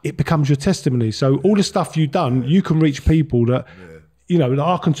 but it becomes your testimony. So all the stuff you've done, you can reach people that, you know, that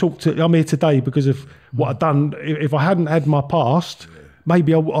I can talk to. I'm here today because of what I've done. If I hadn't had my past,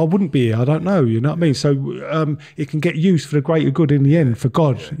 maybe I wouldn't be here. I don't know. You know what I mean? So it can get used for the greater good in the end, for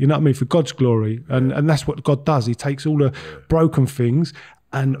God. You know what I mean? For God's glory. And that's what God does. He takes all the broken things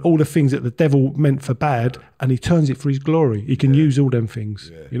and all the things that the devil meant for bad, and he turns it for his glory. He can use all them things,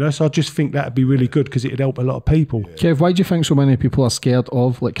 you know. So I just think that'd be really good because it'd help a lot of people. Kev, why do you think so many people are scared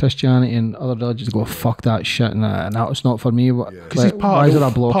of like Christianity and other religions? Go, fuck that shit, and that's not for me. Because it's part of the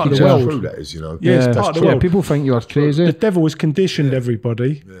world. That is, you know. It's part of the world. People think you're crazy. The devil has conditioned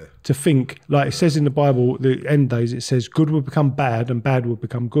everybody to think, like it says in the Bible, the end days, it says good will become bad and bad will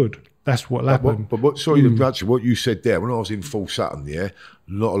become good. That's what happened. But what what you said there, when I was in Full Sutton,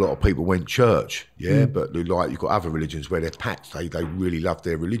 not a lot of people went you've got other religions where they're packed, they really love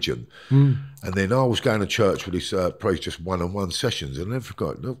their religion. And then I was going to church with this priest, just one-on-one sessions, and I've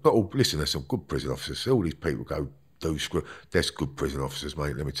got listen, there's some good prison officers. All these people go, there's good prison officers,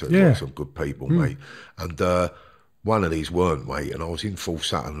 mate, let me tell you, some good people, mate. And one of these weren't, mate, and I was in Full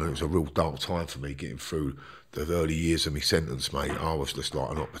Sutton, and it was a real dark time for me getting through the early years of my sentence, mate. I was just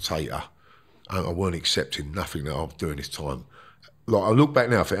like an hot potato. I weren't accepting nothing that I'm doing this time. Like, I look back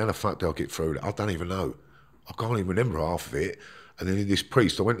now, I think, how the fuck did I get through that? I don't even know. I can't even remember half of it. And then this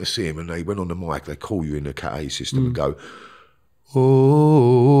priest, I went to see him, and they went on the mic. They call you in the Cat A system and go,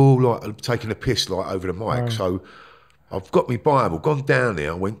 oh, like taking a piss like over the mic. So I've got my Bible, gone down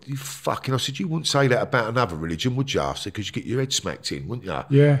there. I went, you fucking. I said, you wouldn't say that about another religion, would you? I said, because you get your head smacked in, wouldn't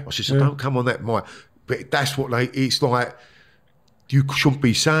you? Yeah. I said, so don't come on that mic. But that's what it's like. You shouldn't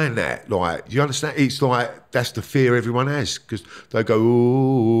be saying that. Like, you understand? It's like, that's the fear everyone has, because they go,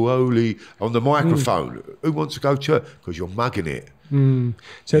 oh, holy, on the microphone. Who wants to go to church? Because you're mugging it.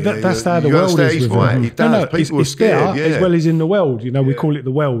 So that's how the world is. Right. It does. People are scared, there, as well as in the world. You know, we call it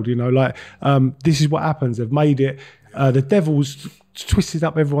the world. You know, like this is what happens. They've made it. The devil's twisted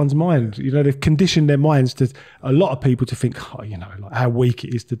up everyone's mind. You know, they've conditioned their minds to a lot of people to think, oh, you know, like how weak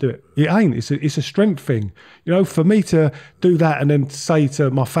it is to do it. It ain't. It's a strength thing. You know, for me to do that and then say to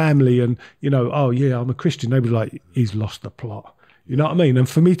my family and, you know, oh yeah, I'm a Christian, they'd be like, he's lost the plot. You know what I mean? And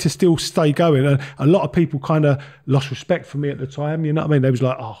for me to still stay going, and a lot of people kind of lost respect for me at the time. You know what I mean? They was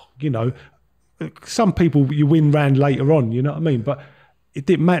like, oh, you know, some people you win round later on. You know what I mean? But it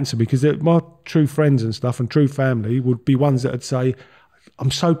didn't matter to me, because my true friends and stuff and true family would be ones that would say,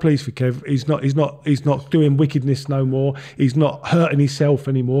 I'm so pleased for Kev. He's not doing wickedness no more. He's not hurting himself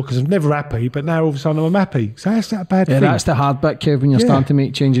anymore, because I'm never happy, but now all of a sudden I'm happy. So that's that bad thing. Yeah, that's the hard bit, Kev, when you're starting to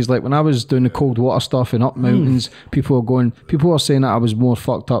make changes. Like when I was doing the cold water stuff and up mountains, people were saying that I was more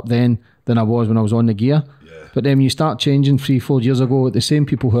fucked up then than I was when I was on the gear. Yeah. But then when you start changing 3-4 years ago, the same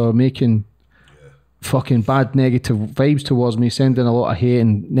people who are making fucking bad negative vibes towards me, sending a lot of hate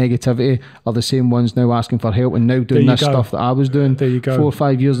and negativity, are the same ones now asking for help and now doing this stuff that I was doing 4 or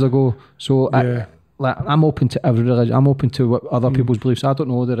 5 years ago. So I'm open to every religion. I'm open to what other people's beliefs. I don't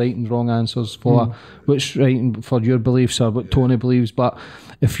know the right and wrong answers for which right for your beliefs or what Tony believes, but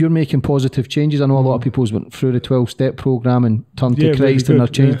if you're making positive changes, I know a lot of people's went through the 12-step program and turned to Christ and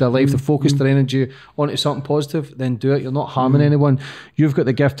they've changed their life, they focused their energy onto something positive, then do it. You're not harming anyone. You've got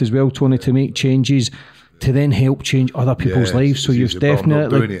the gift as well, Tony, to make changes to then help change other people's lives. So you've definitely... I'm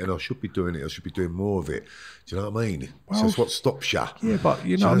not doing it, and I should be doing it. I should be doing more of it. Do you know what I mean? Well, that's what stops you. Yeah, but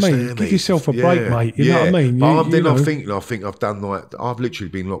you know what I mean? Give yourself a break, mate. You know what I mean? But I think I've done like... I've literally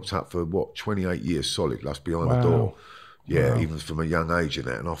been locked up for, 28 years solid, that's behind the door. Yeah, even from a young age and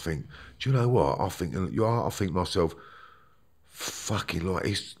that. And I think, do you know what? I think myself, fucking like,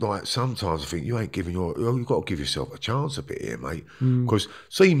 it's like sometimes I think you've got to give yourself a chance a bit here, mate. Because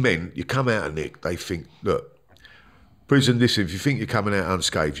see men, you come out of Nick, they think, look, prison, listen, if you think you're coming out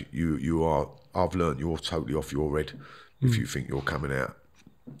unscathed, you are, I've learned you're totally off your head if you think you're coming out.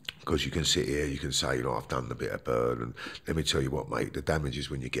 Because you can sit here, you can say, you know, I've done a bit of burn, and let me tell you what, mate, the damage is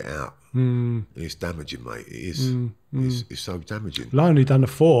when you get out. It's damaging, mate. It is. It's so damaging. Well, I only done a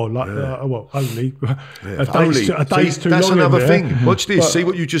 4, only. A day's too long. That's another thing. Watch this. See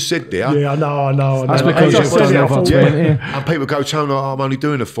what you just said there. Yeah, I know. That's because you've done over 20. And people go, Tony, I'm only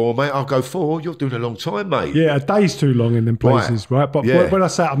doing a 4, mate. I'll go 4. You're doing a long time, mate. Yeah, a day's too long in them places, right? But when I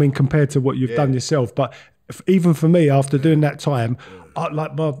say, I mean, compared to what you've done yourself, but even for me, after doing that time,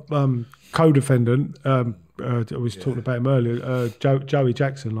 like my co-defendant, I was talking about him earlier, Joey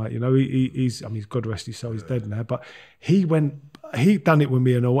Jackson, like, you know, he's God rest his soul, he's dead now, but he done it with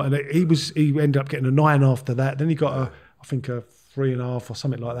me and all, and he ended up getting a 9 after that. Then he got I think a 3.5 or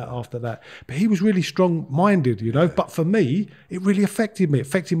something like that after that. But he was really strong-minded, you know. But for me, it really affected me. It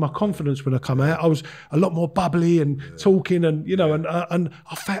affected my confidence when I come out. I was a lot more bubbly and talking, and you know, and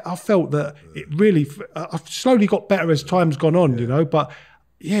I felt that it really. I've slowly got better as time's gone on, you know. But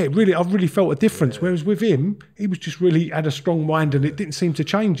yeah, really, I've really felt a difference. Whereas with him, he was just really had a strong mind, and it didn't seem to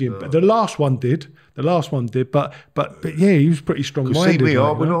change him. But the last one did. But yeah, he was pretty strong-minded. See me,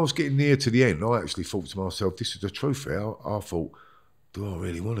 when I was getting near to the end, I actually thought to myself, "This is the truth." I thought, do I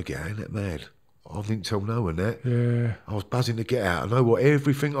really want to get out? Ain't that mad? I didn't tell no one that. Yeah. I was buzzing to get out. I know what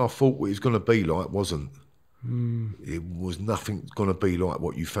everything I thought it was going to be like wasn't. It was nothing going to be like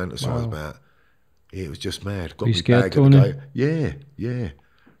what you fantasise about. It was just mad. Got you me scared, bag Tony? of the day. Yeah.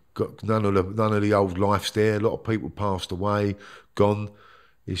 Got none of the old life's there. A lot of people passed away, gone.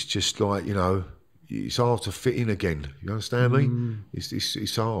 It's just like, you know, it's hard to fit in again. You understand me?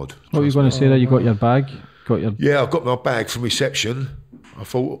 It's hard. What were you going to say there? You got your bag? Yeah, I got my bag from reception. I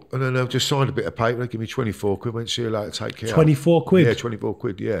thought, and then I just signed a bit of paper. They give me 24 quid. Went, see you later, take care. 24 quid? Yeah, 24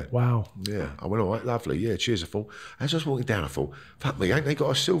 quid, yeah. Wow. Yeah, I went, all right, lovely. Yeah, cheers, I thought. As I was walking down, I thought, fuck me, ain't they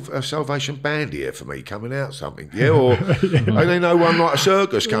got a Salvation Band here for me coming out something? Yeah, or ain't they no one like a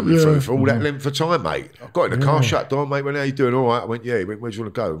circus coming through for all that length of time, mate? I got in the car, shut door, mate, went, how you doing? All right. I went, yeah. He went, where do you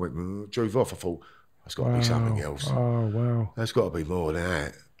want to go? I went, drove off. I thought, that's got to be something else. Oh, wow. That's got to be more than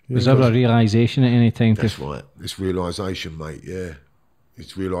that. There's ever a realisation at any time. That's right. It's realisation, mate. Yeah,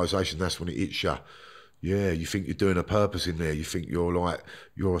 it's realisation. That's when it hits you. Yeah, you think you're doing a purpose in there. You think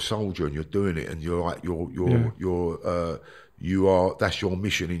you're a soldier and you're doing it, and you're like you are. That's your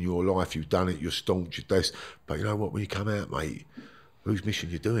mission in your life. You've done it. You're staunch. You're this. But you know what? When you come out, mate, whose mission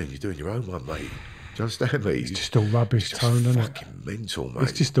you're doing? You're doing your own one, mate. Do you understand me? It's just all rubbish, Tone, isn't it? Fucking mental, mate.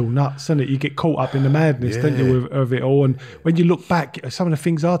 It's just all nuts, isn't it? You get caught up in the madness, don't you, of it all. And when you look back, some of the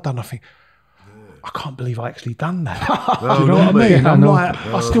things I've done, I think, I can't believe I actually done that. No, do you know what I mean? I'm like,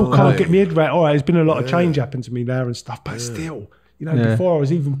 No, I still can't get my head right. All right, there's been a lot of change Yeah. happened to me there and stuff, but still, you know, before I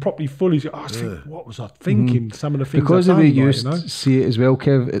was even properly fully, I was thinking, what was I thinking? Some of the things Because I've the way done, you like, you know? see it as well,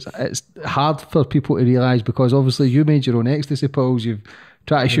 Kev, it's hard for people to realise, because obviously you made your own ecstasy pills, you've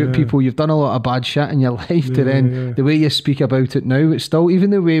tried to shoot people, you've done a lot of bad shit in your life, to then the way you speak about it now, it's still,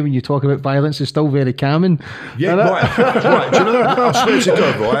 even the way when you talk about violence, is still very calming. Yeah, right. Do you know, I swear to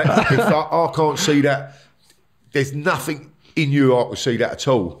God, right, if I can't see that, there's nothing in you I can see that at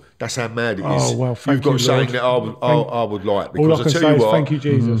all. That's how mad it is. Oh, well, You've got you, something Lord. that I would like. All Because I can I tell say you is what, thank you,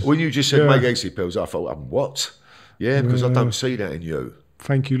 Jesus. when you just said Yeah. make ecstasy pills, I thought, what? Yeah, because I don't see that in you.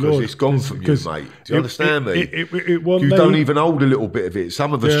 Thank you, Because Lord. it's gone from you, mate. Do you understand me? It wasn't You me. don't even hold a little bit of it.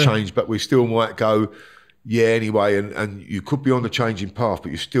 Some of us Yeah. change, but we still might go, yeah, anyway, and you could be on the changing path,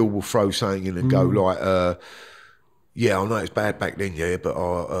 but you still will throw something in and go like, yeah, I know it's bad back then, yeah, but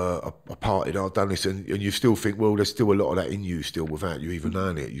I partied, I've done this, and you still think, well, there's still a lot of that in you still without you even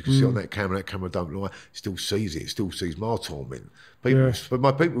knowing it. You can see on that camera don't lie, still sees it, still sees my torment. People, but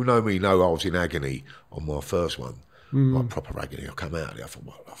my people who know me know I was in agony on my first one. Like proper agony. I come out of it, I thought,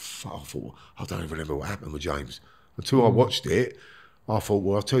 what the fuck? I thought, I don't even remember what happened with James. Until I watched it, I thought,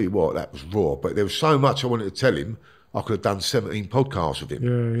 well, I'll tell you what, that was raw. But there was so much I wanted to tell him, I could have done 17 podcasts with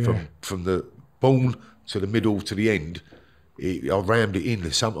him. From the born to the middle to the end. I rammed it in,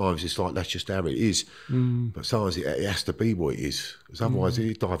 and sometimes it's like, that's just how it is. But sometimes it has to be what it is. Because otherwise,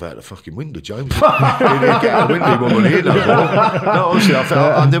 he'd dive out the fucking window, James. He'd get out the window, he wouldn't hear no more. No, honestly,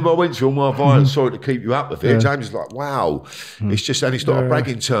 I went through all my violence, sorry to keep you up with it. James is like, wow. It's just, and it's not a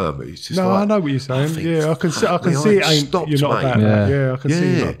bragging term. It's just I know what you're saying. I can see it ain't, stopped, you're not mate. about that. Yeah, I can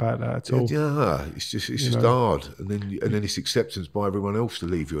see you're not about that at all. Yeah, it's just hard. And then it's acceptance by everyone else to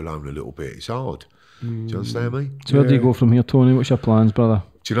leave you alone a little bit. It's hard. Do you understand me? So where do you go from here, Tony? What's your plans, brother?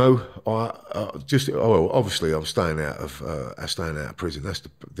 Do you know? Obviously I'm staying out of prison.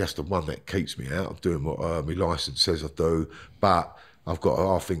 That's the one that keeps me out. I'm doing what my licence says I do, but I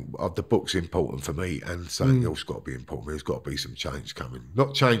think the book's important for me, and something else got to be important. There's got to be some change coming.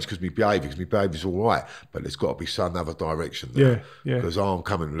 Not change because my behaviour's all right, but there's got to be some other direction there. Yeah. Because I'm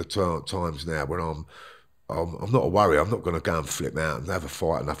coming to the times now when I'm not a worry. I'm not going to go and flip out and have a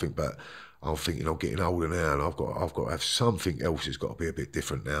fight or nothing, but I'm thinking I'm getting older now, and I've got to have something else. Has got to be a bit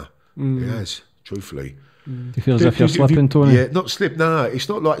different now. It has, truthfully. Do you feel as if you're slipping, Tony? Yeah, not slip. No, it's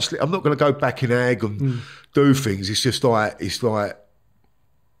not like slip. I'm not going to go back in ag and do things. It's just like it's like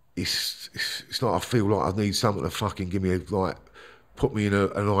I feel like I need something to fucking give me put me in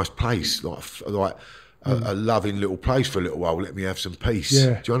a nice place, like a loving little place for a little while. Let me have some peace.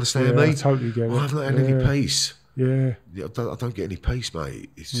 Yeah. Do you understand me? I totally get it. I've not had any peace. Yeah. I don't get any peace, mate.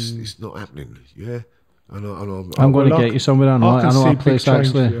 It's not happening. Yeah. I'm going to get you somewhere. I know a place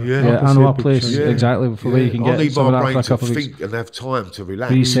actually. Yeah. I know a place exactly for where you can I get need some of my that for brain a to couple of weeks. think and have time to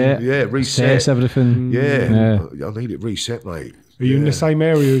relax. Reset. Yeah, reset. Assess everything. Yeah. I need it reset, mate. Are you in the same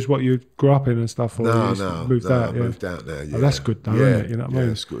area as what you grew up in and stuff? Or No, moved out, I moved out now. Yeah. Oh, that's good though, isn't it? You know what I mean?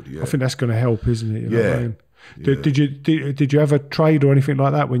 That's good. Yeah. I think that's going to help, isn't it? You know what I mean? Yeah. Did you ever trade or anything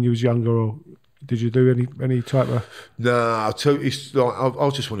like that when you was younger, or did you do any type of? No, I tell you, it's like I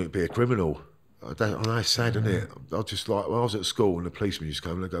just wanted to be a criminal. I know it's sad, isn't it? I just like when I was at school and the policeman used to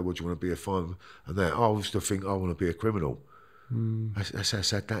come and they go, "What do you want to be a fireman?" And that I used to think I want to be a criminal. That's how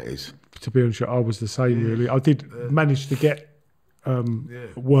sad that is. To be honest, I was the same really. I did manage to get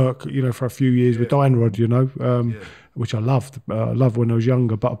work, for a few years with Dine Rod, which I loved. I loved when I was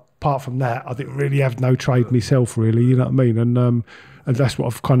younger. But apart from that, I didn't really have no trade myself, really. You know what I mean? And that's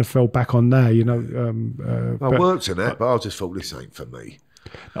what I've kind of fell back on now. I worked in that, but I just thought this ain't for me.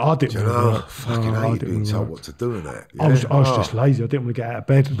 I didn't want to work. Fucking hate being told what to do in that. Yeah? I was just lazy. I didn't want to get out of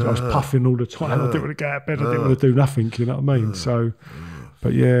bed. I was puffing all the time. I didn't want to get out of bed. I didn't want to do nothing. You know what I mean? So,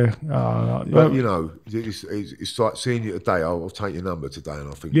 but yeah. But it's like seeing you today. I'll take your number today, and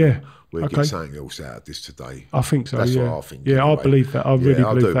I think we'll get something else out of this today. I think so. That's what I think. Yeah, anyway. I believe that. I really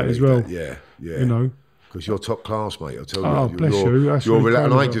believe that as well. Yeah. You know. Because you're top class, mate. I'll tell you. Oh, bless you. That's you're really and I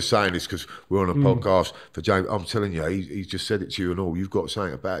kind ain't of just saying this because we're on a podcast for James. I'm telling you, he's just said it to you and all. You've got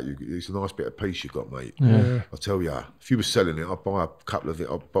something about you. It's a nice bit of piece you've got, mate. Yeah. I'll tell you. If you were selling it, I'd buy a couple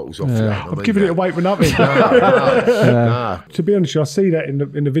of bottles off you. I'm giving it away for nothing. Nah. To be honest, I see that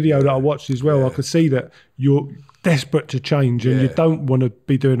in the video that I watched as well. I could see that you're desperate to change and you don't want to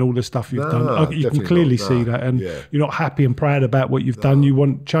be doing all the stuff you've done. You can clearly see that, and you're not happy and proud about what you've done. You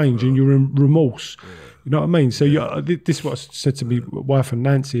want change and you're in remorse. You know what I mean? So this is what I said to my wife and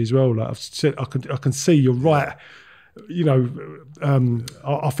Nancy as well. Like I've said, I can see you're right. You know,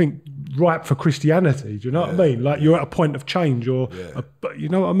 I think ripe for Christianity. Do you know what I mean? Like you're at a point of change, or you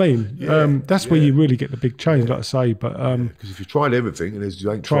know what I mean? That's where you really get the big change, like I say. But because if you tried everything and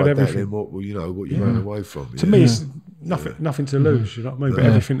you ain't tried everything, then what you ran away from? To me, it's nothing to lose. You know what I mean? But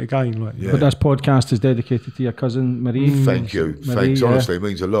everything to gain. Like, But this podcast is dedicated to your cousin Marie. Thank you. Thanks. Honestly, it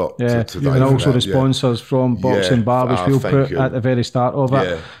means a lot. Today and also the sponsors from Boxing Bar, which we'll put at the very start of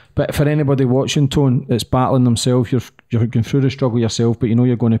it. But for anybody watching, Tone, that's battling themselves, you're going through the struggle yourself, but you know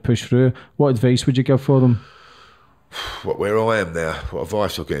you're going to push through. What advice would you give for them? Where I am now, what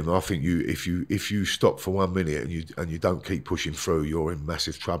advice I'll give them? I think if you stop for 1 minute and you don't keep pushing through, you're in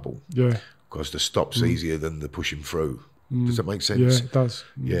massive trouble. Yeah. Because the stop's easier than the pushing through. Does that make sense? Yeah, it does.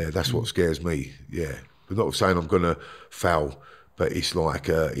 Yeah, that's what scares me. Yeah. But not saying I'm going to foul, but it's like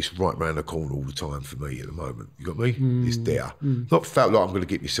it's right round the corner all the time for me at the moment. You got me? It's there. Not felt like I'm going to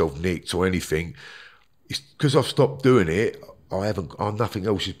get myself nicked or anything. It's because I've stopped doing it. Nothing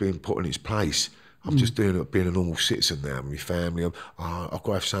else is being put in its place. I'm just doing it, being a normal citizen now with my family. I've got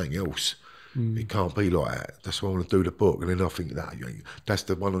to have something else. It can't be like that. That's why I want to do the book. And then I think that's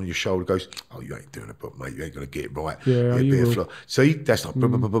the one on your shoulder goes, oh, you ain't doing a book, mate. You ain't going to get it right. Yeah, you will. See, that's like,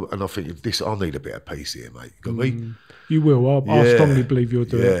 and I think I need a bit of peace here, mate. You got me? You will. I strongly believe you'll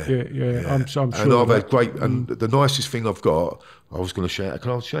do it. Yeah. I'm sure. And I've had great, and the nicest thing I've got, I was going to shout.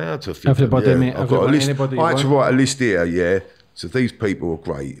 Can I shout out to a few everybody, people? mate? I've got a list. I had to write a list here. Yeah. So these people are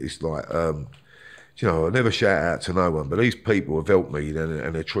great. It's like, you know, I never shout out to no one, but these people have helped me,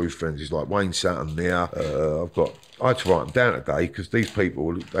 and they're true friends. It's like Wayne Sutton there. I had to write them down today because these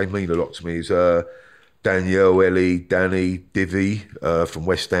people, they mean a lot to me. Is Danielle, Ellie, Danny, Divi from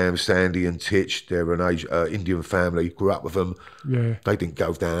West Ham, Sandy and Titch. They're an Indian family. Grew up with them. Yeah. They didn't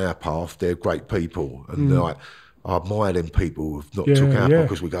go down our path. They're great people, and like, I admire them people who've not took our path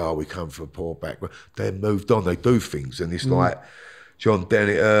because we go, we come from a poor background. They've moved on. They do things, and it's like John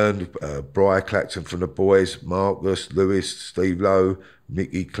Denniton, Brian Clacton from the boys, Marcus, Lewis, Steve Lowe,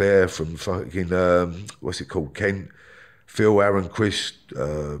 Mickey Clare from fucking what's it called, Kent, Phil, Aaron, Chris,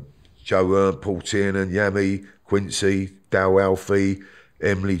 Joe Ern, Paul Tiernan, Yami, Quincy, Dal Alfie,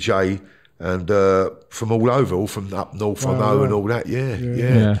 Emily J, and from all over, all from up north, I know, and all that.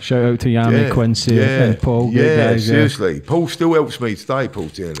 Yeah. Shout out to Yami, Quincy, and Paul. Yeah, guys, seriously. Paul still helps me today, Paul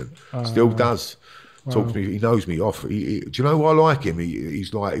Tiernan. Still does. Talks to me, he knows me off. Do you know why I like him?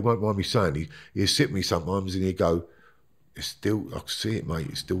 He's like, he won't mind me saying, he'll sit me sometimes and he'll go, it's still, I can see it, mate,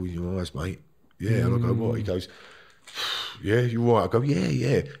 it's still in your eyes, mate. Yeah, and I go, what? He goes, yeah, you're right. I go,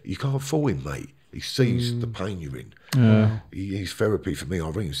 yeah. You can't fool him, mate. He sees the pain you're in. Yeah. He's therapy for me. I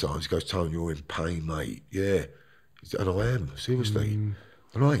ring him sometimes. He goes, Tony, you're in pain, mate. Yeah. And I am, seriously.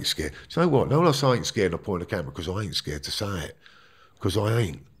 And I ain't scared. Do you know what? No one else ain't scared, I point the camera because I ain't scared to say it. Because I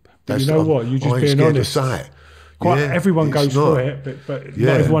ain't. You know what? You're just being honest. To say it. Everyone goes through it, but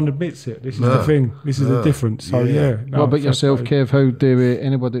not everyone admits it. This is the thing. This is the difference. So what about yourself, Kev? How do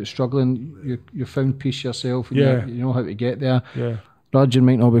anybody that's struggling? You found peace yourself, and you know how to get there. Yeah. Religion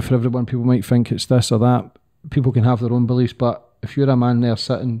might not be for everyone. People might think it's this or that. People can have their own beliefs, but if you're a man there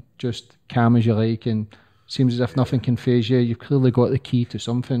sitting just calm as you like, and seems as if nothing can faze you, you've clearly got the key to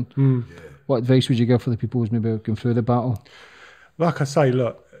something. What advice would you give for the people who's maybe going through the battle? Like I say,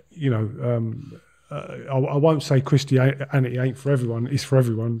 look. You know, I won't say Christianity ain't for everyone. It's for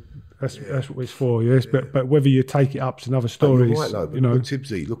everyone. That's what it's for. Yes, but whether you take it up to another story. You're right, though, you know,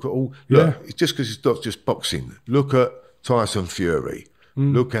 Tibbsy. Look at all. Look, it's just because it's not just boxing. Look at Tyson Fury.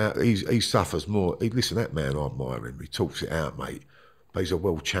 Look at he suffers more. Listen, that man, I admire him. He talks it out, mate. But he's a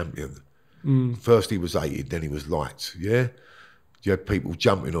world champion. First he was hated, then he was liked. Yeah. You had people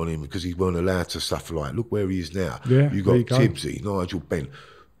jumping on him because he weren't allowed to suffer like. Look where he is now. Yeah, you got Tibbsy, Nigel Benn.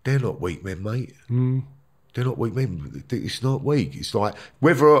 They're not weak men, mate. They're not weak men. It's not weak. It's like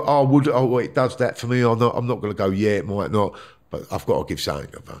whether it does that for me or not. I'm not going to go. Yeah, it might not. But I've got to give something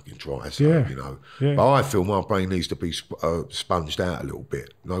a fucking try, so, you know. Yeah. But I feel my brain needs to be sponged out a little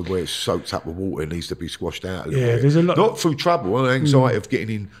bit. You know, where it's soaked up with water, it needs to be squashed out a little bit. There's a lot. Not through trouble, anxiety of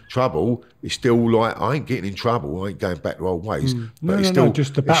getting in trouble. It's still like, I ain't getting in trouble. I ain't going back to old ways. But no,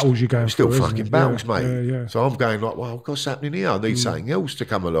 just the battles you're going through. Still through, fucking battles, mate. Yeah. So I'm going like, well, what's happening here? I need something else to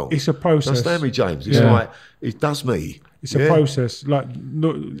come along. It's a process. Understand me, James? It's like, it does me. It's a process. Like,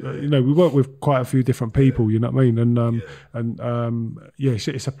 you know, we work with quite a few different people, you know what I mean?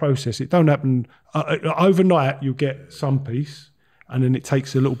 It's a process. It don't happen overnight. You get some peace, and then it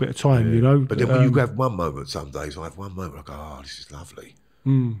takes a little bit of time, you know. But then when you have one moment, some days I have one moment, I go, oh, this is lovely.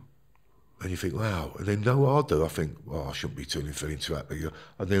 And you think, wow. And then you know what I'll do? I think, well, I shouldn't be feeling too happy.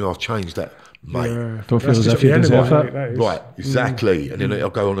 And then I'll change that, mate. Don't feel as if you deserve it. Right, exactly. And then I'll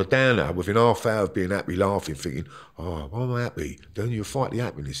go on a downer within half hour of being happy, laughing, thinking, oh, why am I happy? Then you fight the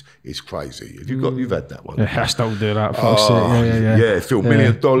happiness. It's crazy. Have you've had that one? Yeah, I still do that. Yeah. Feel $1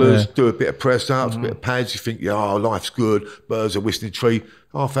 million, do a bit of press ups, a bit of pads. You think, life's good. Birds are whistling tree.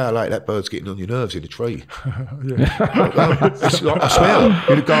 Half hour later, that bird's getting on your nerves in the tree. It's like, I swear,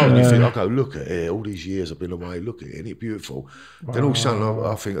 in the garden, you think, I go, look at it, all these years I've been away, look at it, isn't it beautiful? Then all of a sudden,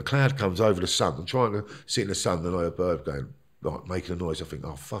 I think a cloud comes over the sun. I'm trying to sit in the sun, and I hear a bird going, like, making a noise. I think,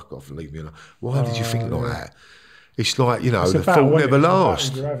 oh, fuck off and leave me alone. Why did you think like that? It's like, you know, the fault never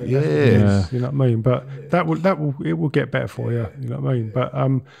lasts. You know what I mean? But it will get better for you. You know what I mean? But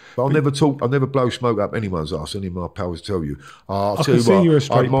I'll never blow smoke up anyone's ass. Any of my pals tell you. I'll tell you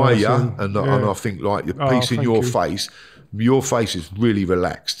what, I admire you, and I think like the piece in your face. Your face is really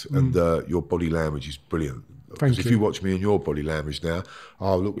relaxed, and your body language is brilliant. Because if you watch me and your body language now,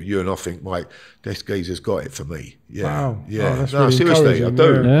 I'll look at you and I think, mate, this geezer's got it for me. Yeah, wow. That's really seriously, I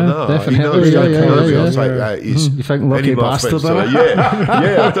do. Definitely. I'll take that. You think lucky bastard?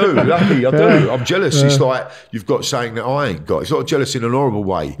 I do. Lucky, I do. I'm jealous. It's like you've got something that I ain't got. It's not jealous in an horrible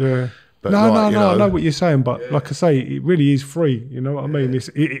way. Yeah. But no, I know what you're saying, but like I say, it really is free. You know what I mean?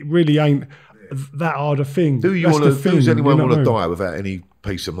 It really ain't that hard a thing. Does anyone want to die without any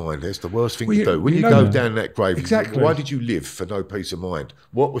peace of mind? That's the worst thing to do. When you go down that grave, exactly. Why did you live for no peace of mind?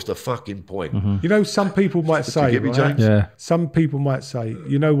 What was the fucking point? You know, some people might say, some people might say,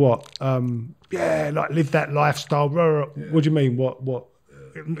 you know what? Like live that lifestyle. What do you mean? What?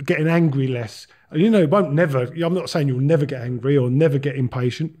 Getting angry less. You know, it won't never. I'm not saying you'll never get angry or never get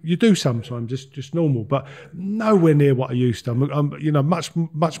impatient. You do sometimes, just normal, but nowhere near what I used to. I'm you know, much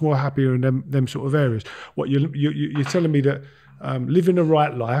more happier in them sort of areas. What you're telling me that living the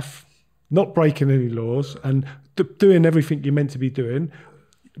right life, not breaking any laws, and doing everything you're meant to be doing.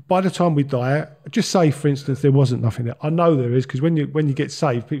 By the time we die, just say, for instance, there wasn't nothing there. I know there is, because when you get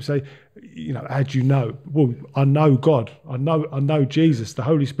saved, people say, you know, how do you know? Well, I know God. I know Jesus, the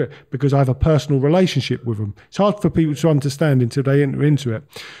Holy Spirit, because I have a personal relationship with Him. It's hard for people to understand until they enter into it.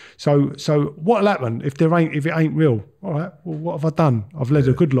 So what'll happen if it ain't real? All right. Well, what have I done? I've led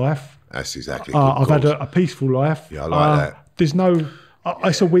a good life. That's exactly. I've had a peaceful life. Yeah, I like that. There's no.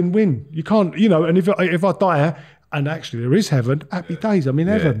 It's a win-win. You can't, you know. And if I die. And actually, there is heaven. Happy days. I'm in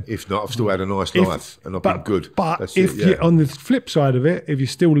heaven. If not, I've still had a nice life, and I've been good. But you're on the flip side of it, if you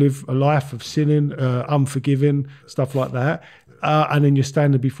still live a life of sinning, unforgiving, stuff like that, and then you're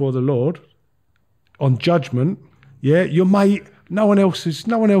standing before the Lord on judgment, your mate, no one else is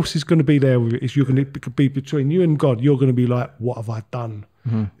going to be there with it. You're going to be between you and God. You're going to be like, what have I done?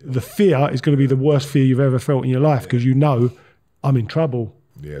 The fear is going to be the worst fear you've ever felt in your life, because you know I'm in trouble.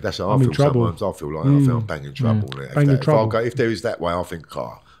 Yeah, that's how I feel sometimes. I feel like I feel banging trouble. If there is that way, I think,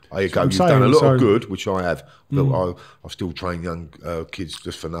 there you go. You've done a lot of good, which I have. But I still train young kids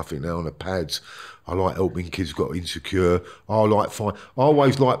just for nothing now on the pads. I like helping kids who got insecure. I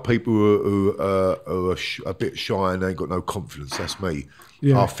always like people who are a bit shy and they ain't got no confidence. That's me.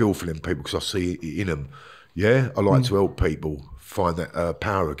 Yeah. I feel for them people because I see it in them. Yeah, I like to help people find that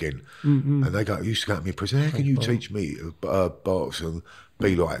power again. And they go, you used to go to me in prison, how can you teach me box and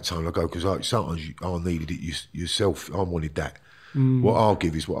be like that? Time I go, because sometimes I needed it yourself. I wanted that. What I'll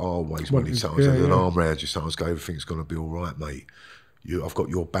give is what I always wanted. Sometimes an arm around you, sometimes go, everything's going to be all right, mate. I've got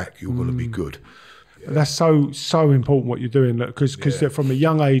your back, you're going to be good. That's so important what you're doing, because they're from a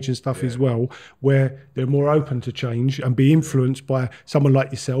young age and stuff as well, where they're more open to change and be influenced by someone like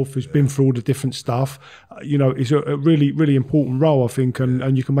yourself who's been through all the different stuff. You know, it's a really, really important role, I think,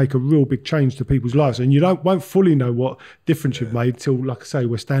 and you can make a real big change to people's lives. And you won't fully know what difference you've made till, like I say,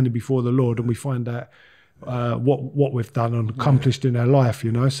 we're standing before the Lord and we find out what we've done and accomplished in our life,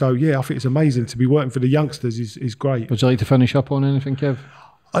 you know. So I think it's amazing to be working for the youngsters is great. Would you like to finish up on anything, Kev?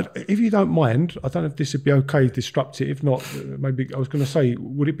 If you don't mind, I don't know if this would be okay, disrupt it. If not, maybe I was going to say,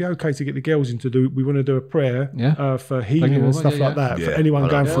 would it be okay to get the girls in to do? We want to do a prayer for healing and stuff like that for anyone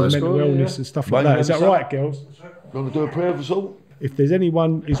going through mental illness and stuff like that. Is that right, girls? You want to do a prayer for all? If there's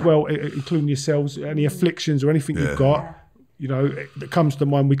anyone as well, including yourselves, any afflictions or anything you've got, you know, that comes to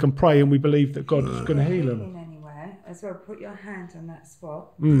mind, we can pray and we believe that God is going to heal them. Anywhere as well, put your hand on that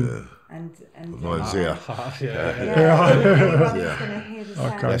spot. Yeah. And mine's here. That's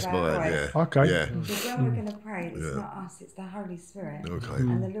mine. Yeah. Okay. Yeah. Because when we're going to pray, it's not us; it's the Holy Spirit. Okay.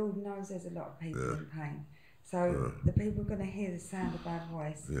 And the Lord knows there's a lot of people in pain. So the people are going to hear the sound of our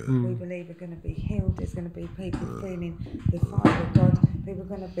voice. We believe are going to be healed. There's going to be people feeling the fire of God. People are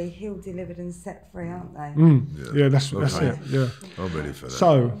going to be healed, delivered, and set free, aren't they? Yeah, that's it. Yeah. I'm ready for that.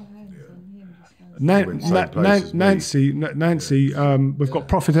 So. Nancy, we've got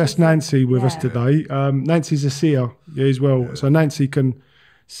Prophetess Nancy with us today. Nancy's a seer as well, so Nancy can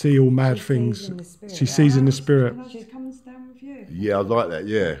see all mad things. She sees in the spirit. She comes down with you. Yeah, I like that.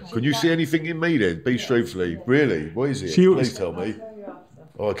 Yeah. Can you see anything in me then? Be truthfully. Really? What is it? Please tell me.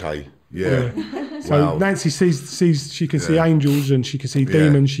 Okay. Yeah. So Nancy sees. She can see angels and she can see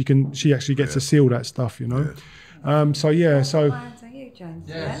demons. She actually gets to see all that stuff. You know. So.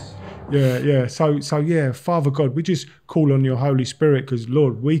 Yes. So Father God, we just call on your Holy Spirit because,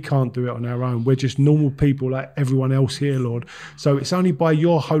 Lord, we can't do it on our own. We're just normal people like everyone else here, Lord. So it's only by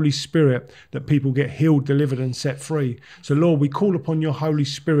your Holy Spirit that people get healed, delivered, and set free. So, Lord, we call upon your Holy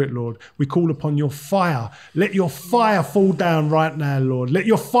Spirit, Lord. We call upon your fire. Let your fire fall down right now, Lord. Let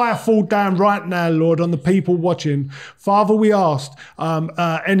your fire fall down right now, Lord, on the people watching. Father, we asked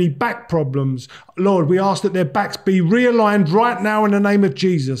any back problems, Lord, we ask that their backs be realigned right now in the name of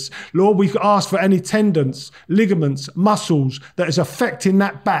Jesus. Lord, we ask for any tendons, ligaments, muscles that is affecting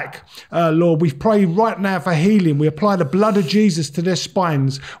that back. Lord, we pray right now for healing. We apply the blood of Jesus to their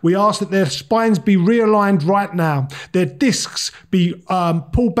spines. We ask that their spines be realigned right now. Their discs be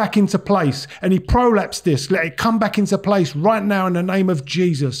pulled back into place. Any prolapse disc, let it come back into place right now in the name of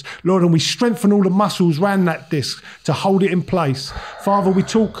Jesus. Lord, and we strengthen all the muscles around that disc to hold it in place. Father, we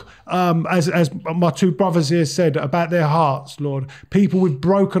talk as my two brothers here said about their hearts, Lord. People with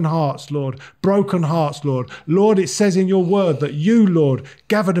broken hearts, Lord. Broken hearts, Lord. Lord, it says in your word that you, Lord,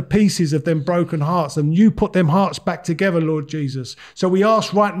 gather the pieces of them broken hearts and you put them hearts back together, Lord Jesus. So we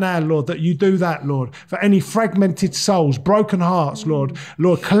ask right now, Lord, that you do that, Lord, for any fragmented souls, broken hearts, Lord.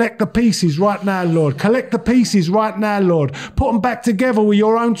 Lord, collect the pieces right now, Lord. Collect the pieces right now, Lord. Put them back together with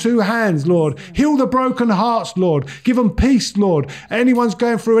your own two hands, Lord. Heal the broken hearts, Lord. Give them peace, Lord. Anyone's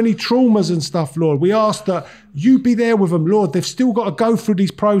going through any traumas and stuff, Lord, we ask that you be there with them, Lord. They've still got to go through this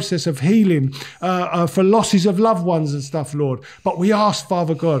process of healing for losses of loved ones and stuff, Lord. But we ask,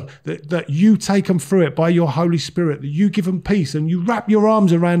 Father God, that you take them through it by your Holy Spirit, that you give them peace and you wrap your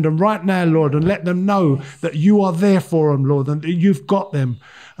arms around them right now, Lord, and let them know that you are there for them, Lord, and that you've got them.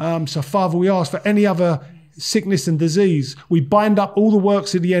 So, Father, we ask for any other sickness and disease. We bind up all the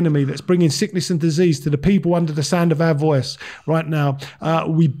works of the enemy that's bringing sickness and disease to the people under the sound of our voice right now.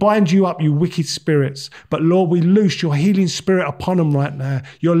 We bind you up, you wicked spirits. But Lord, we loose your healing spirit upon them right now.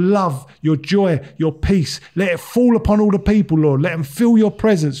 Your love, your joy, your peace. Let it fall upon all the people, Lord. Let them feel your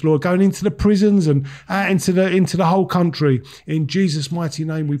presence, Lord, going into the prisons and out into the whole country. In Jesus' mighty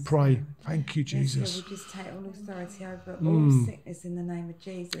name we pray. Thank you, Jesus. Yes, we just take all authority over all sickness in the name of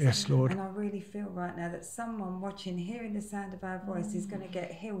Jesus. Yes, Lord. And I really feel right now that someone watching, hearing the sound of our voice, is going to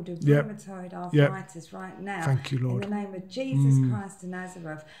get healed of rheumatoid arthritis right now. Thank you, Lord. In the name of Jesus Christ of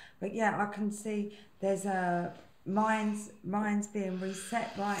Nazareth. But yeah, I can see there's a minds being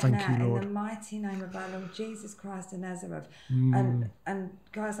reset right now in the mighty name of our Lord Jesus Christ of Nazareth. And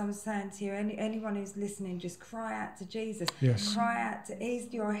guys, I'm saying to you, anyone who's listening, just cry out to Jesus. Yes. Cry out to,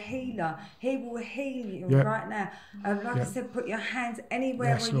 he's your healer. He will heal you right now. Like I said, put your hands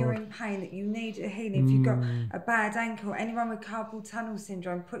anywhere where you're in pain that you need a healing. If you've got a bad ankle, anyone with carpal tunnel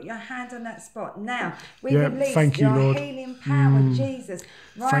syndrome, put your hand on that spot now. We release your healing power of Jesus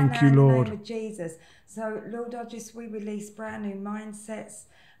right now in the name of Jesus. So, Lord, we release brand new mindsets.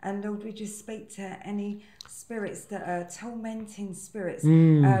 And, Lord, we just speak to any spirits that are tormenting spirits.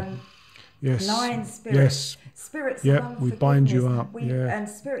 Lying spirits. Spirits of unforgiveness. We bind you up. And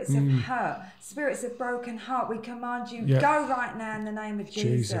spirits of hurt. Spirits of broken heart. We command you, go right now in the name of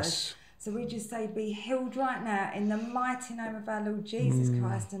Jesus. So we just say, be healed right now in the mighty name of our Lord Jesus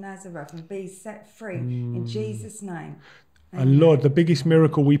Christ of Nazareth and be set free in Jesus' name. And Lord, the biggest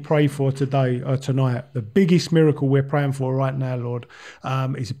miracle we pray for tonight, the biggest miracle we're praying for right now, Lord,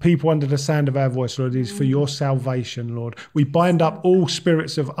 is people under the sound of our voice, Lord, is for your salvation, Lord. We bind up all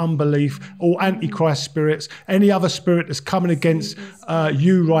spirits of unbelief, all antichrist spirits, any other spirit that's coming against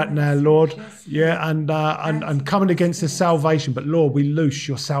you right now, Lord. Yeah, and coming against the salvation. But Lord, we loose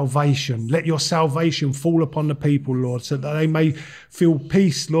your salvation. Let your salvation fall upon the people, Lord, so that they may feel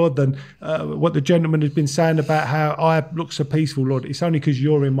peace, Lord. Than what the gentleman has been saying about how I look so peaceful, Lord. It's only because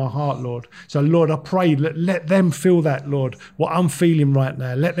you're in my heart, Lord. So, Lord, I pray, let them feel that, Lord, what I'm feeling right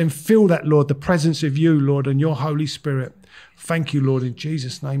now. Let them feel that, Lord, the presence of you, Lord, and your Holy Spirit. Thank you, Lord. In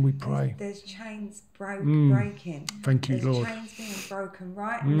Jesus' name we pray. There's chains breaking. Thank you, There's Lord. chains being broken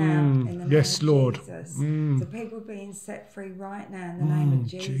right now in the name of Lord. Jesus. So people being set free right now in the name of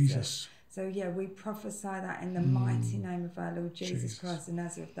Jesus. So yeah, we prophesy that in the mighty name of our Lord Jesus Christ of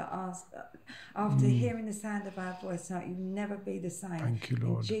Nazareth, that after hearing the sound of our voice tonight, you'll never be the same. Thank you,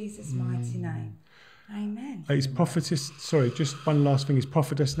 Lord. In Jesus' mighty name. Amen. Is prophetess, sorry, just one last thing. Is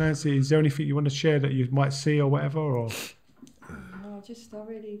prophetess Nancy, is there anything you want to share that you might see or whatever? Or No, I just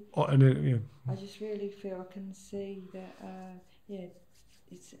really feel I can see that,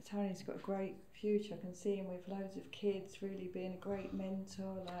 Tony's got a great future. I can see him with loads of kids, really being a great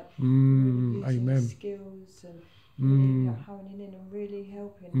mentor, like really using his skills and really honing in and really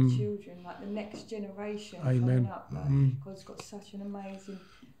helping the children, like the next generation coming up. Like, God's got such an amazing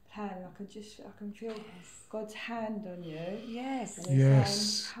plan. I can feel God's hand on you. Yes. And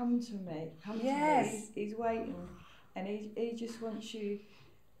he's saying, come to me. Come to me. He's waiting, and he just wants you.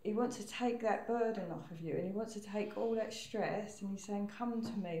 He wants to take that burden off of you, and he wants to take all that stress, and he's saying, come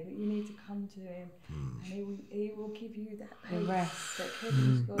to me, but you need to come to him, and he will give you that peace that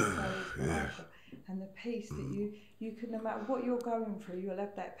Kevin's got so powerful, and the peace that you can, no matter what you're going through, you'll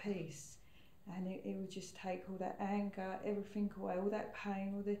have that peace, and it will just take all that anger, everything away, all that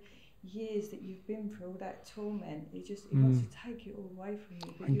pain, all the years that you've been through, all that torment. He wants to take it all away from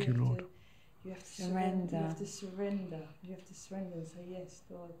you. But Thank you, Lord. You have to surrender. You have to surrender. You have to surrender and say, yes,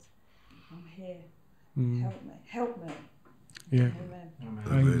 God, I'm here. Help me. Help me. Yeah.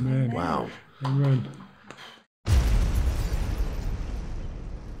 Amen. Amen. Wow. Amen.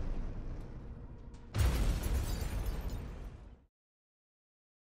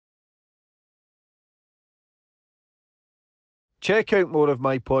 Check out more of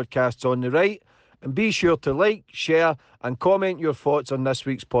my podcasts on the right, and be sure to like, share and comment your thoughts on this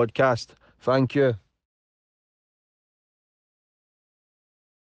week's podcast. Thank you.